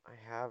I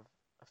have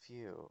a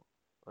few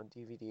on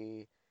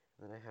DVD,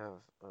 and then I have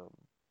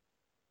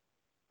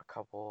a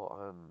couple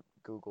on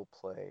Google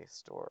Play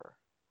Store,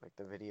 like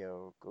the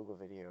video, Google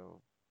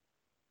Video.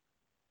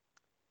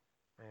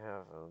 I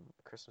have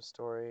A Christmas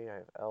Story. I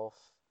have Elf.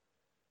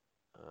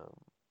 Um,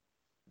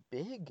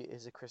 Big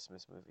is a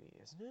Christmas movie,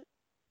 isn't it?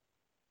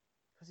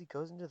 Because he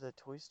goes into the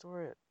toy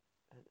store at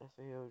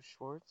FAO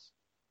Schwartz.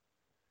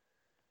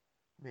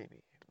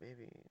 Maybe,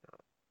 maybe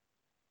not.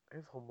 I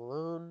have Home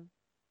Alone.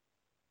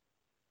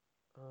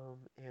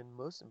 And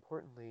most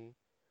importantly,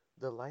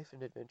 The Life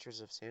and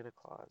Adventures of Santa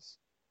Claus.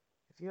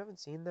 If you haven't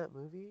seen that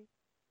movie,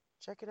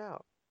 check it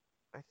out.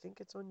 I think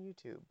it's on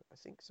YouTube. I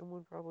think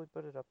someone probably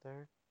put it up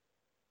there.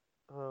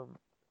 Um,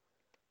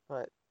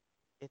 but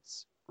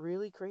it's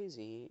really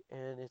crazy,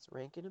 and it's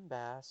Rankin and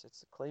Bass. It's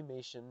the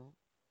claymation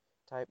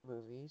type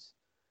movies,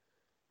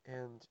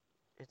 and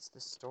it's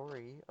the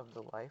story of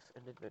the life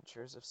and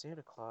adventures of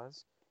Santa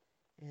Claus,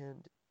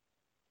 and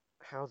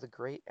how the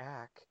great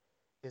Ack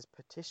is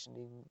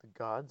petitioning the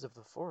gods of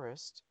the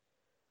forest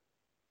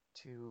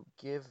to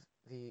give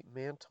the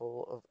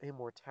mantle of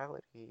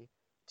immortality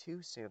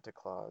to Santa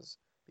Claus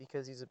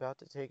because he's about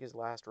to take his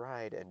last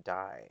ride and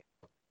die.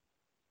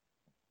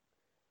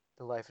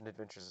 The Life and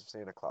Adventures of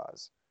Santa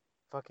Claus.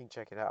 Fucking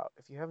check it out.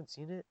 If you haven't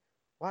seen it,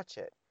 watch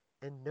it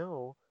and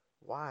know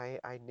why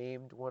I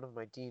named one of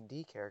my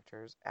D&D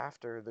characters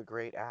after the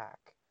Great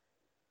Ack.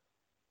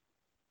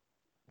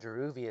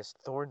 Jeruvius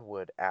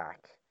Thornwood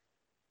Ack,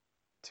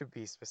 to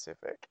be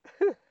specific.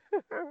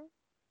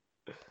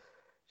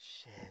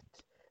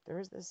 Shit.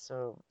 There's this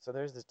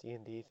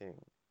D&D thing.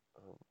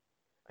 Um,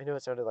 I know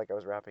it sounded like I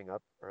was wrapping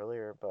up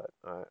earlier, but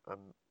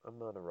I'm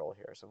on a roll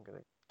here, so I'm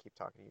gonna keep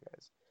talking to you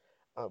guys.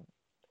 Um,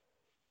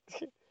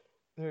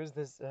 there's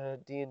this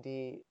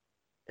D&D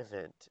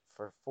event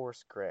for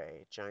Force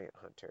Grey Giant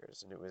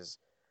Hunters, and it was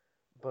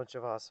a bunch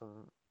of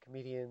awesome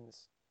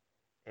comedians,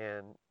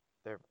 and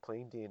they're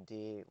playing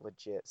D&D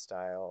legit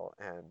style,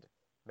 and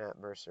Matt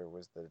Mercer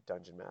was the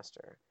dungeon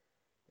master,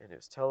 and it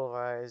was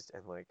televised,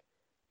 and like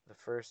the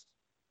first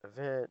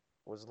event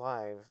was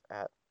live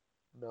at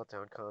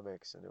Meltdown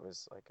Comics, and it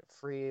was like a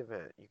free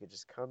event. You could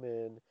just come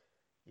in,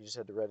 you just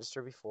had to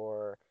register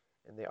before,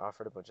 and they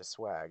offered a bunch of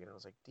swag. And I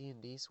was like,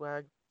 D&D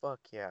swag? Fuck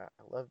yeah,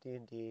 I love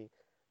D&D.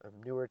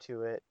 I'm newer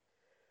to it,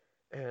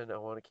 and I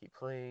want to keep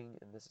playing,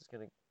 and this is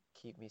gonna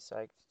keep me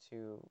psyched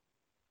to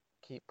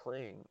keep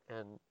playing.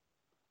 And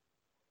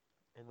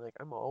like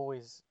I'm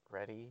always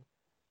ready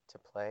to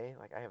play.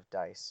 Like I have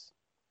dice.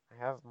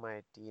 I have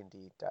my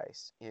D&D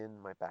dice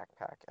in my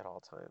backpack at all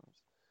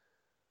times.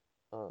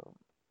 Um,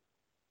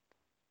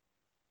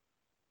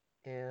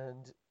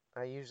 And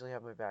I usually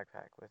have my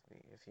backpack with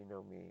me. If you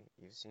know me,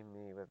 you've seen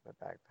me with my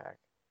backpack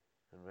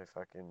and my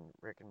fucking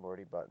Rick and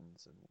Morty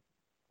buttons and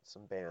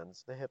some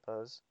bands, the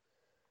hippos.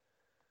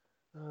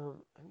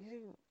 I'm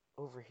getting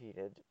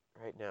overheated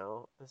right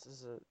now. This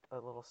is a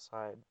little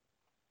side.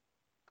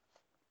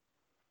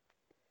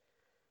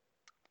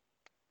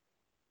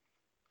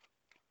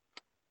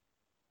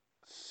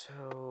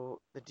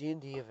 So the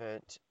D&D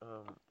event,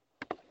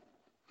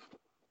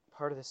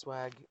 part of the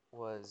swag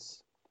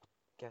was,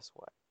 guess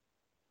what?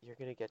 You're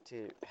gonna get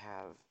to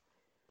have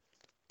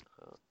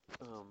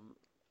um,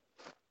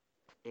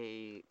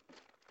 a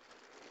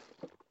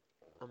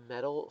a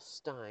metal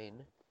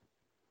stein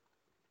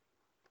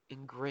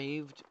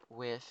engraved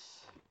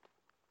with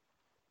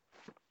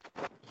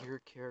your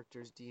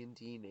character's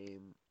D&D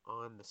name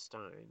on the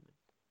stein.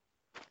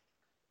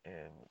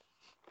 And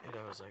and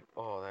I was like,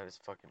 "Oh, that is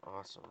fucking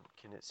awesome.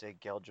 Can it say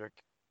Geldrick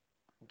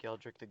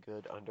the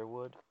Good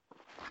Underwood?"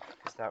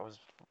 Because that was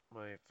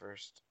my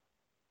first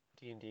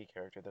D&D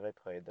character that I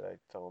played that I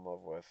fell in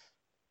love with,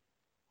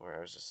 where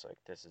I was just like,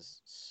 this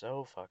is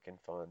so fucking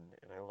fun,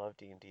 and I love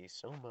D&D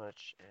so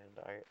much, and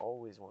I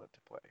always want to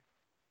play.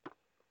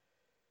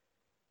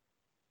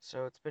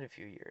 So it's been a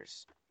few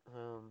years.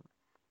 Um,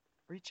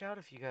 Reach out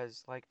if you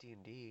guys like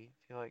D&D,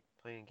 if you like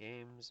playing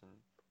games, and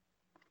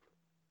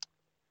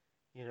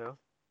you know,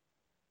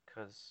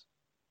 cause,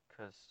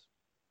 cause,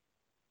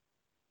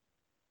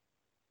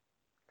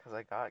 cause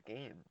I got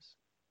games.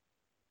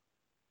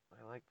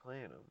 I like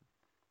playing them.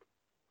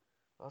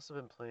 I've also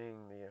been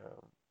playing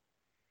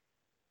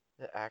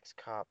the Axe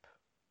Cop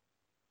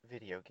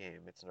video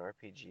game. It's an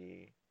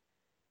RPG,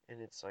 and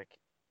it's a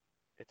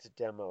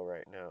demo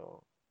right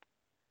now.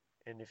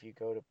 And if you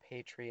go to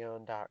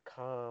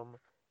patreon.com/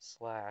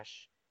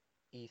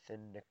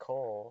 Ethan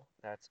Nicole,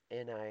 that's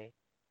N-I,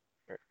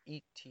 or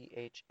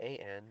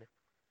ETHANNICHO.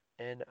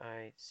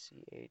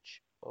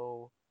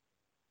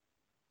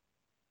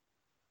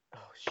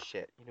 Oh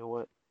shit, you know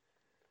what?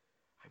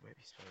 I might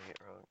be spelling it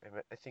wrong.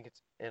 I think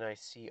it's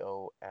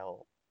NICOLLE.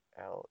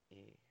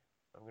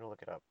 I'm gonna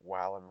look it up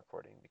while I'm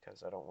recording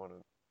because I don't want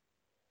to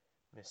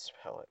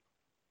misspell it.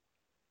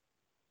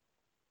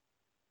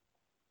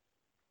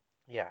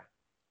 Yeah,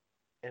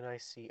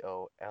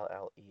 NICOLLE.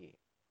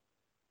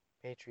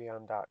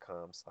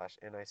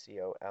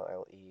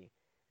 Patreon.com/NICOLLE.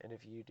 And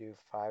if you do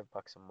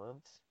 $5 a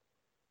month,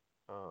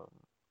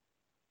 um,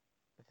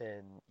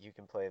 then you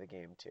can play the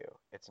game too.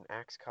 It's an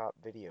Axe Cop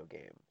video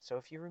game. So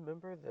if you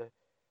remember the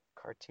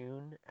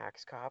cartoon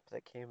Axe Cop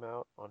that came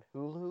out on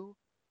Hulu,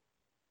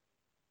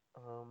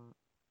 um,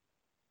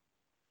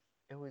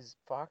 it was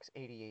Fox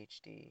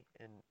ADHD,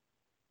 and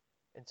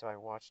so I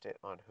watched it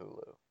on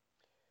Hulu,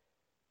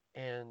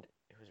 and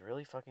it was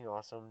really fucking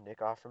awesome. Nick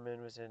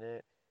Offerman was in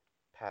it,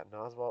 Patton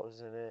Oswalt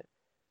was in it,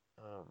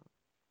 um,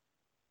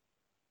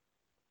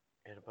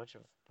 and a bunch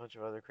of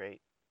other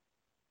great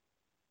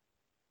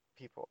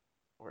people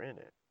were in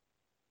it,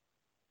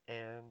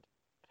 and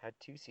it had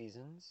 2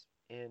 seasons,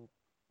 and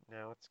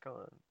now it's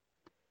gone.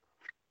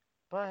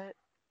 But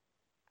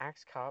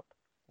Axe Cop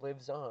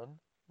lives on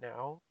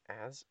now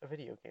as a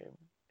video game,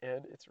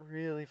 and it's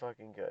really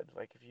fucking good.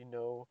 Like if you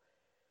know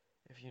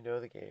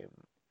the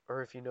game,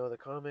 or if you know the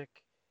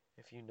comic,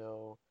 if you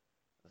know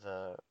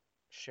the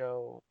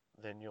show,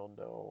 then you'll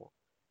know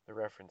the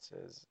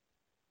references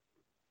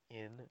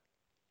in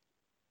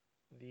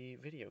the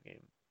video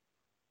game.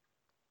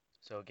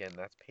 So again,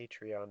 that's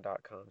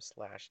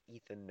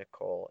patreon.com/Ethan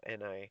Nicole,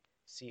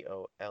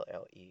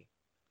 NICOLLE.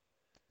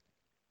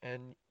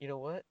 And you know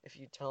what? If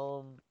you tell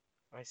him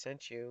I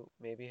sent you,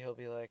 maybe he'll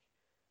be like,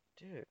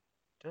 dude,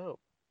 dope,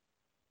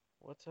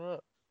 what's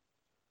up?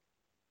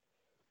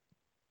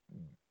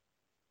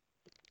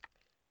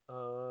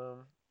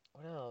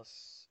 What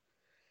else?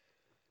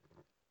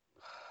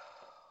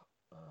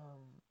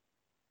 Um,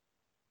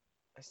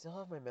 I still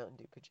have my Mountain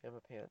Dew pajama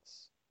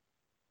pants.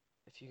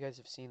 If you guys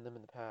have seen them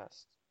in the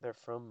past, they're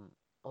from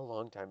a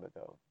long time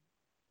ago.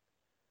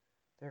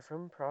 They're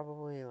from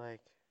probably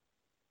like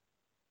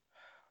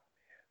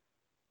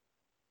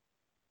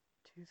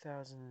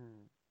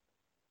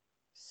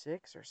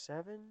 2006 or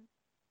 7,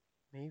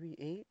 maybe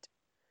 8.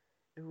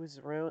 It was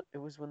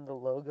when the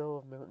logo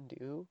of Mountain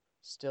Dew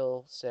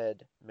still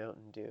said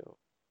Mountain Dew,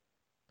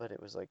 but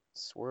it was like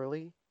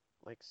swirly,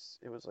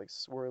 it was like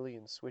swirly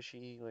and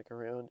swishy like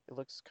around. It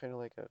looks kind of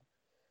like a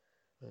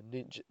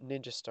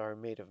ninja star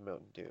made of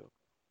Mountain Dew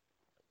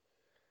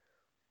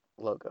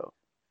logo.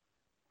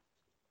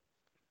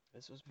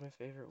 This was my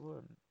favorite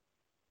one.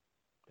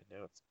 And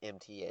now it's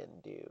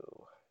MTN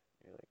Dew.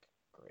 You're like,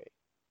 great.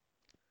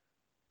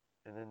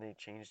 And then they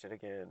changed it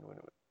again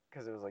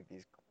because it was like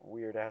these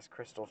weird ass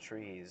crystal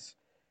trees.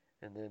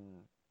 And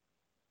then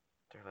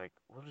they're like,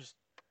 we'll just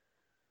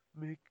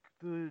make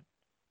the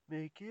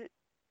make it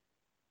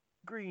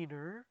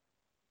greener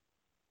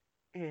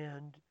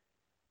and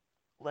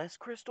less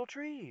crystal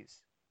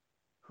trees.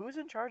 Who's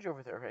in charge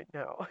over there right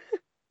now?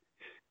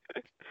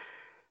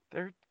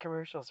 Their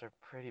commercials are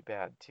pretty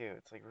bad too.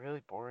 It's like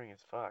really boring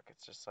as fuck.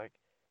 It's just like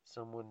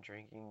someone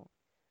drinking,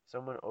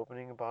 someone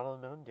opening a bottle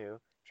of Mountain Dew,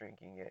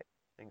 drinking it,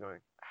 and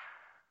going, ah,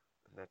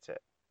 and that's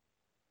it.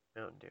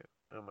 Mountain Dew.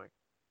 And I'm like,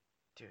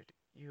 dude,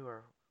 you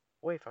are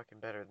way fucking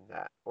better than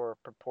that, or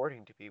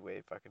purporting to be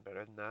way fucking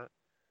better than that.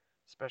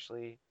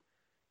 Especially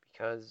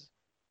because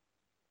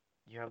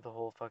you have the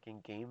whole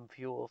fucking game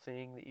fuel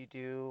thing that you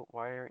do.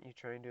 Why aren't you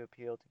trying to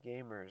appeal to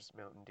gamers,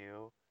 Mountain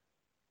Dew?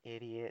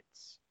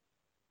 Idiots.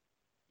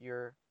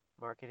 Your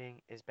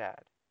marketing is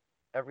bad.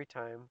 Every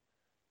time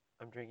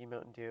I'm drinking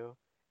Mountain Dew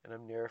and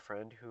I'm near a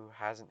friend who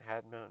hasn't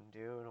had Mountain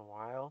Dew in a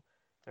while,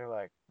 they're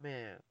like,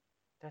 man,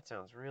 that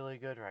sounds really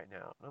good right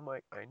now. And I'm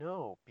like, I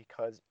know,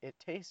 because it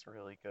tastes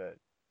really good.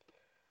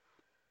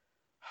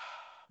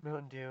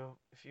 Mountain Dew,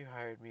 if you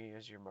hired me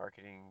as your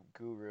marketing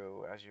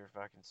guru, as your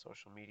fucking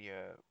social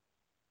media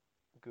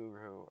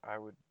guru, I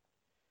would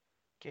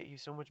get you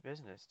so much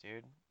business,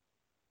 dude.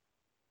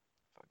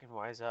 Fucking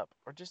wise up.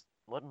 Or just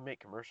let me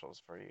make commercials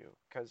for you.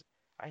 Because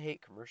I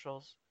hate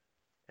commercials.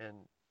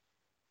 And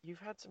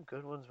you've had some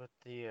good ones with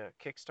the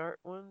Kickstart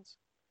ones.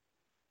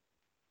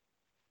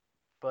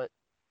 but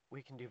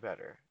we can do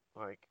better.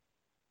 Like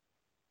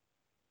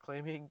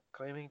claiming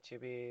to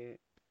be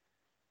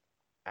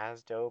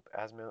as dope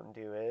as Mountain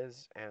Dew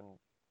is, and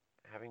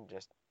having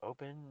just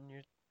open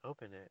it,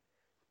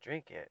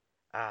 drink it.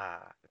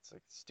 It's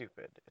like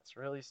stupid. It's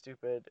really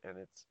stupid, and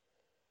it's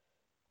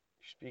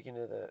you're speaking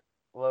to the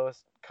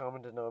lowest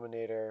common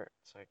denominator.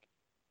 It's like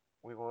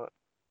we want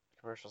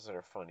commercials that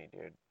are funny,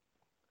 dude.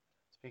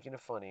 Speaking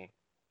of funny,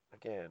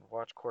 again,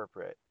 watch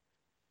Corporate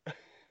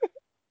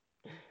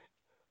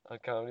on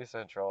Comedy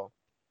Central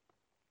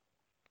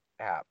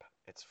app.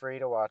 It's free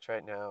to watch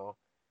right now,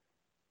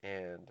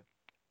 and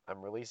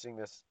I'm releasing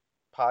this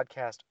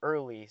podcast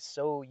early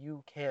so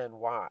you can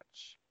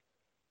watch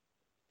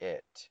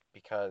it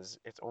because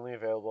it's only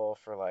available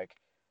for like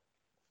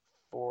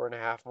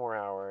 4.5 more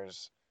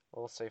hours.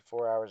 We'll say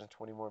 4 hours and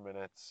 20 more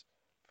minutes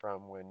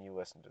from when you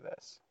listen to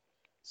this.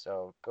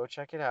 So go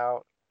check it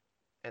out,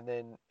 and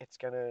then it's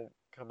gonna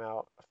come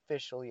out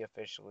officially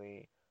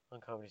on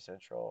Comedy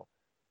Central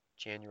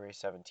January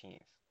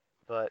 17th.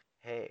 But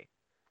hey,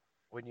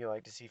 wouldn't you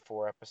like to see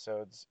 4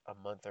 episodes a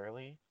month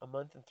early? A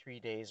month and 3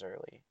 days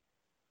early.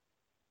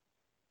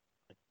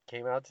 It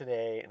came out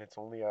today and it's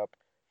only up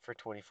for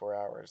 24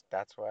 hours.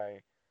 That's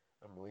why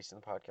I'm releasing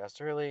the podcast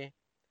early.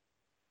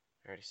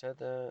 I already said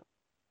that.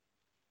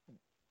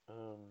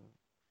 Um,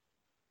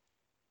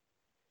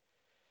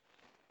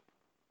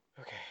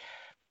 okay.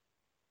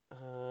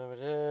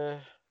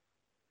 But,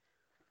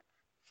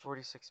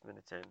 46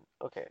 minutes in.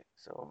 Okay,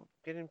 so I'm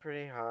getting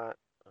pretty hot.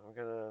 I'm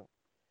gonna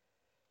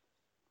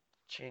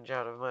change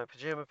out of my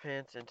pajama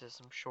pants into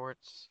some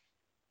shorts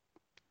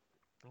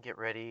and get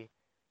ready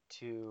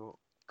to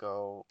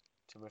go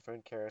to my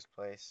friend Kara's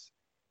place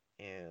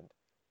and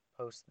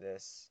post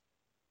this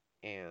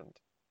and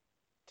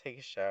take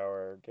a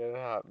shower, get a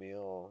hot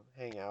meal,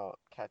 hang out,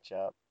 catch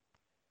up.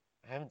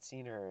 I haven't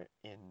seen her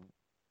in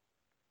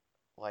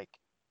like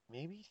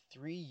maybe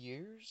 3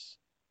 years.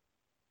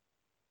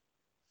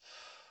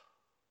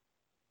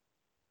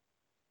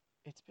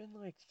 It's been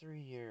like 3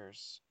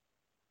 years,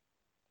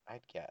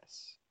 I'd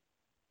guess.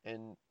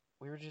 And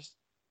we were just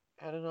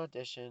at an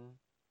audition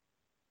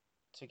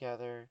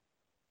together,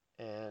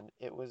 and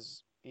it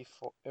was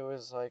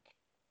like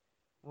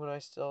when I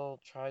still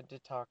tried to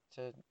talk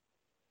to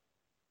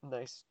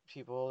nice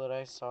people that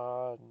I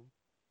saw,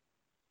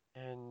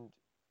 and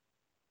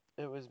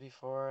it was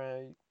before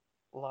I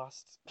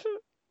lost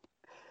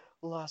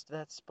lost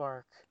that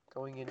spark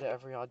going into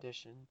every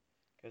audition.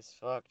 Cause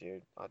fuck,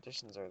 dude,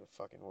 auditions are the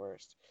fucking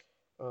worst.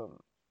 Um,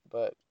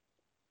 but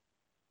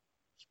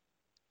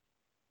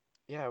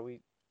yeah,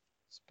 we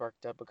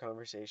sparked up a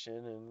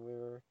conversation, and we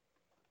were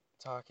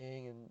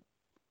talking,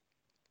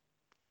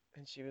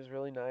 and she was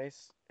really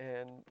nice,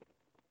 and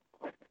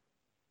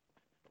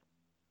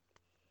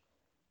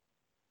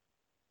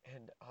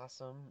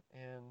awesome,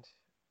 and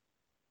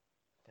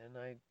then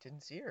I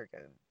didn't see her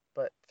again,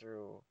 but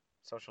through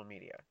social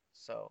media.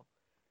 So,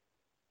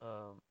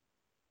 um,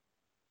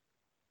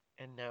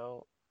 and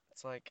now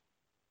it's like,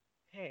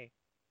 hey,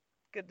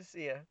 good to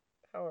see you.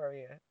 How are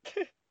you?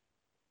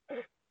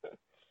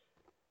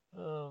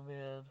 Oh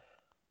man,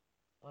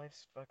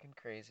 life's fucking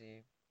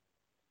crazy.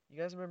 You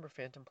guys remember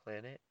Phantom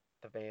Planet,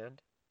 the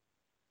band?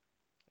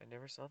 I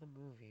never saw the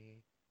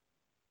movie,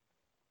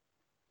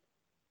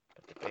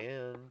 but the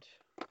band,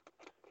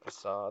 I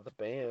saw the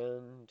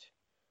band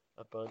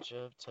a bunch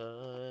of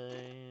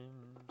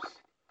times.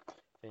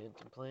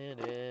 Phantom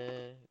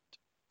Planet,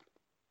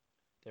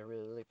 they're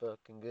really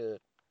fucking good.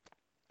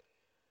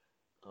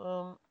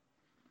 Um,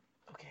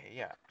 okay,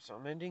 yeah, so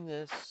I'm ending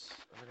this.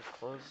 I'm gonna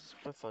close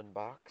my fun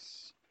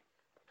box.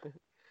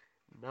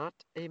 Not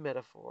a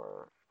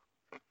metaphor,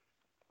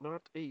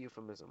 not a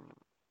euphemism.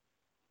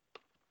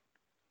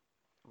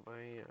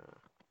 My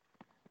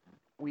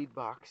weed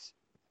box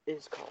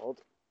is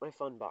called my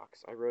fun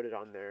box. I wrote it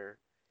on there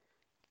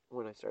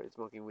when I started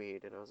smoking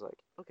weed, and I was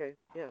like, okay,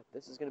 yeah,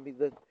 this is gonna be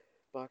the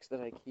box that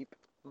I keep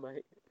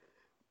my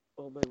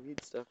all my weed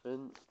stuff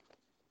in,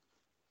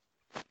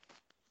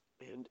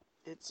 and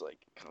it's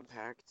like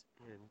compact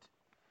and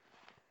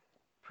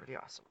pretty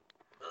awesome.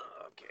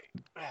 Okay,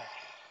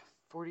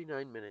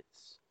 49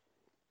 minutes,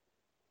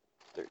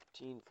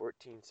 14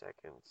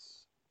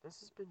 seconds. This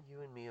has been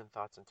You and Me on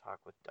Thoughts and Talk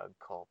with Doug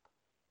Culp,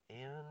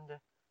 and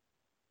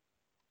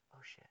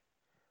oh shit,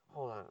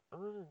 hold on, I'm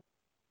gonna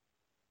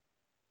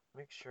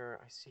make sure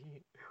I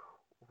see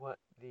what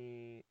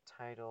the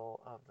title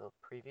of the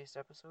previous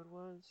episode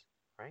was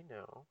right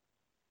now,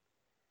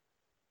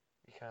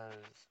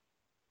 because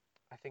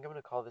I think I'm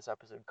going to call this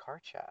episode Car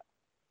Chat.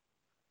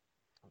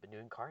 I've been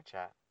doing Car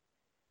Chat,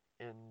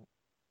 and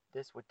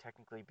this would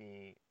technically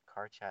be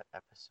Car Chat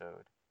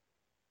episode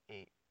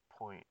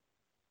 8.29?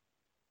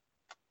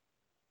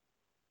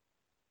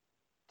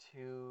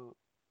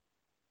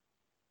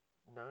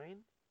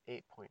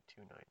 8.29.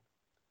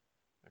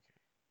 Okay.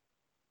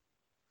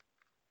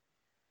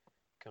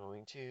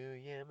 Going to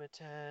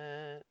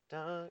yamatat.com.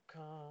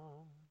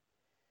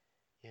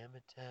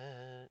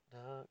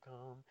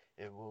 Yamatat.com.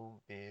 It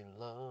won't be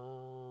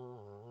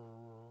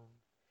long.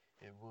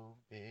 It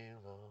won't be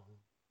long.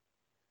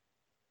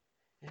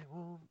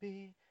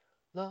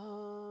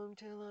 long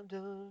till I'm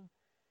done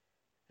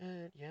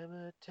at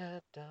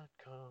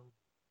yamatat.com.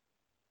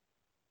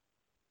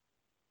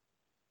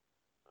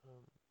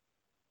 Um,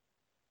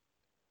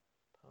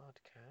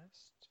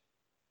 podcast.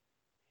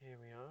 Here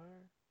we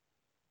are.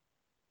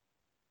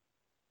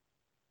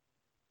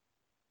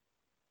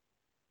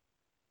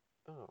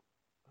 Oh,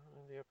 I don't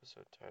have the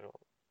episode title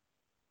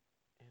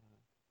in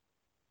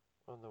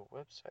on the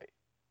website.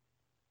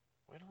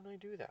 Why don't I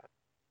do that?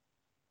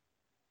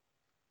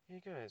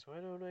 Hey guys, why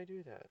don't I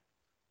do that?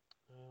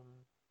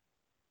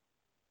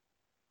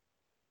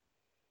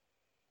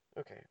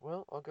 Okay,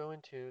 well, I'll go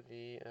into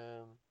the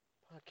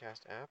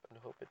podcast app and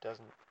hope it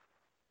doesn't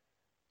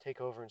take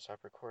over and stop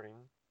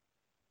recording.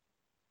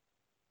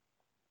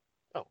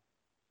 Oh,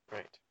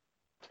 right.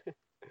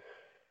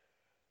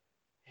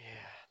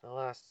 Yeah, the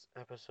last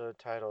episode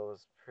title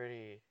was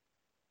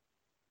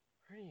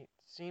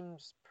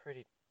seems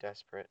pretty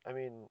desperate. I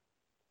mean,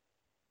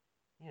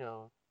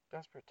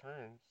 desperate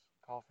times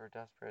call for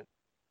desperate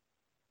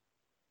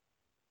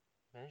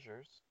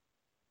measures.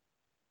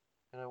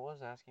 And I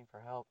was asking for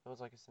help. It was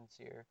like a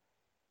sincere,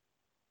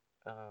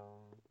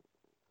 um,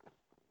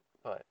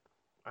 but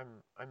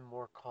I'm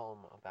more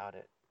calm about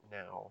it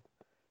now.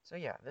 So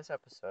yeah, this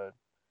episode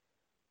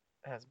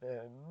has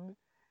been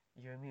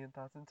you and me in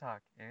thoughts and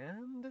talk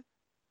and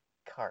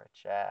car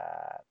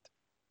chat.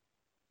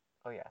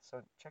 Oh yeah,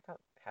 so check out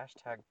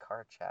hashtag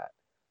car chat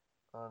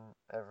on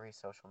every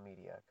social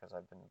media because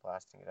I've been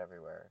blasting it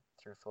everywhere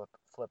through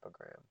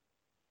Flipagram.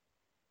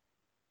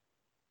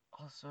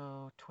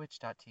 Also,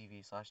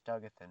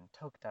 twitch.tv/Dougathan,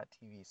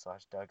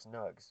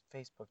 toke.tv/DougsNugs,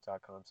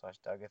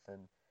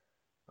 facebook.com/Dougathan,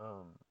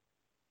 um,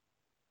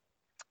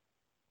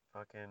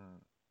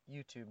 fucking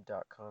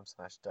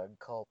youtube.com/Doug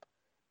Culp,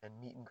 and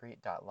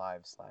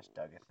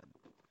meetandgreet.live/Dougathan.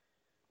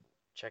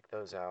 Check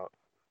those out.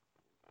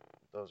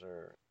 Those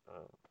are,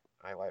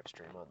 I live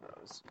stream on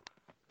those.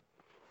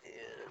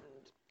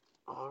 And,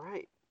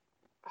 alright.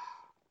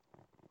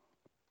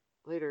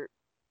 Later.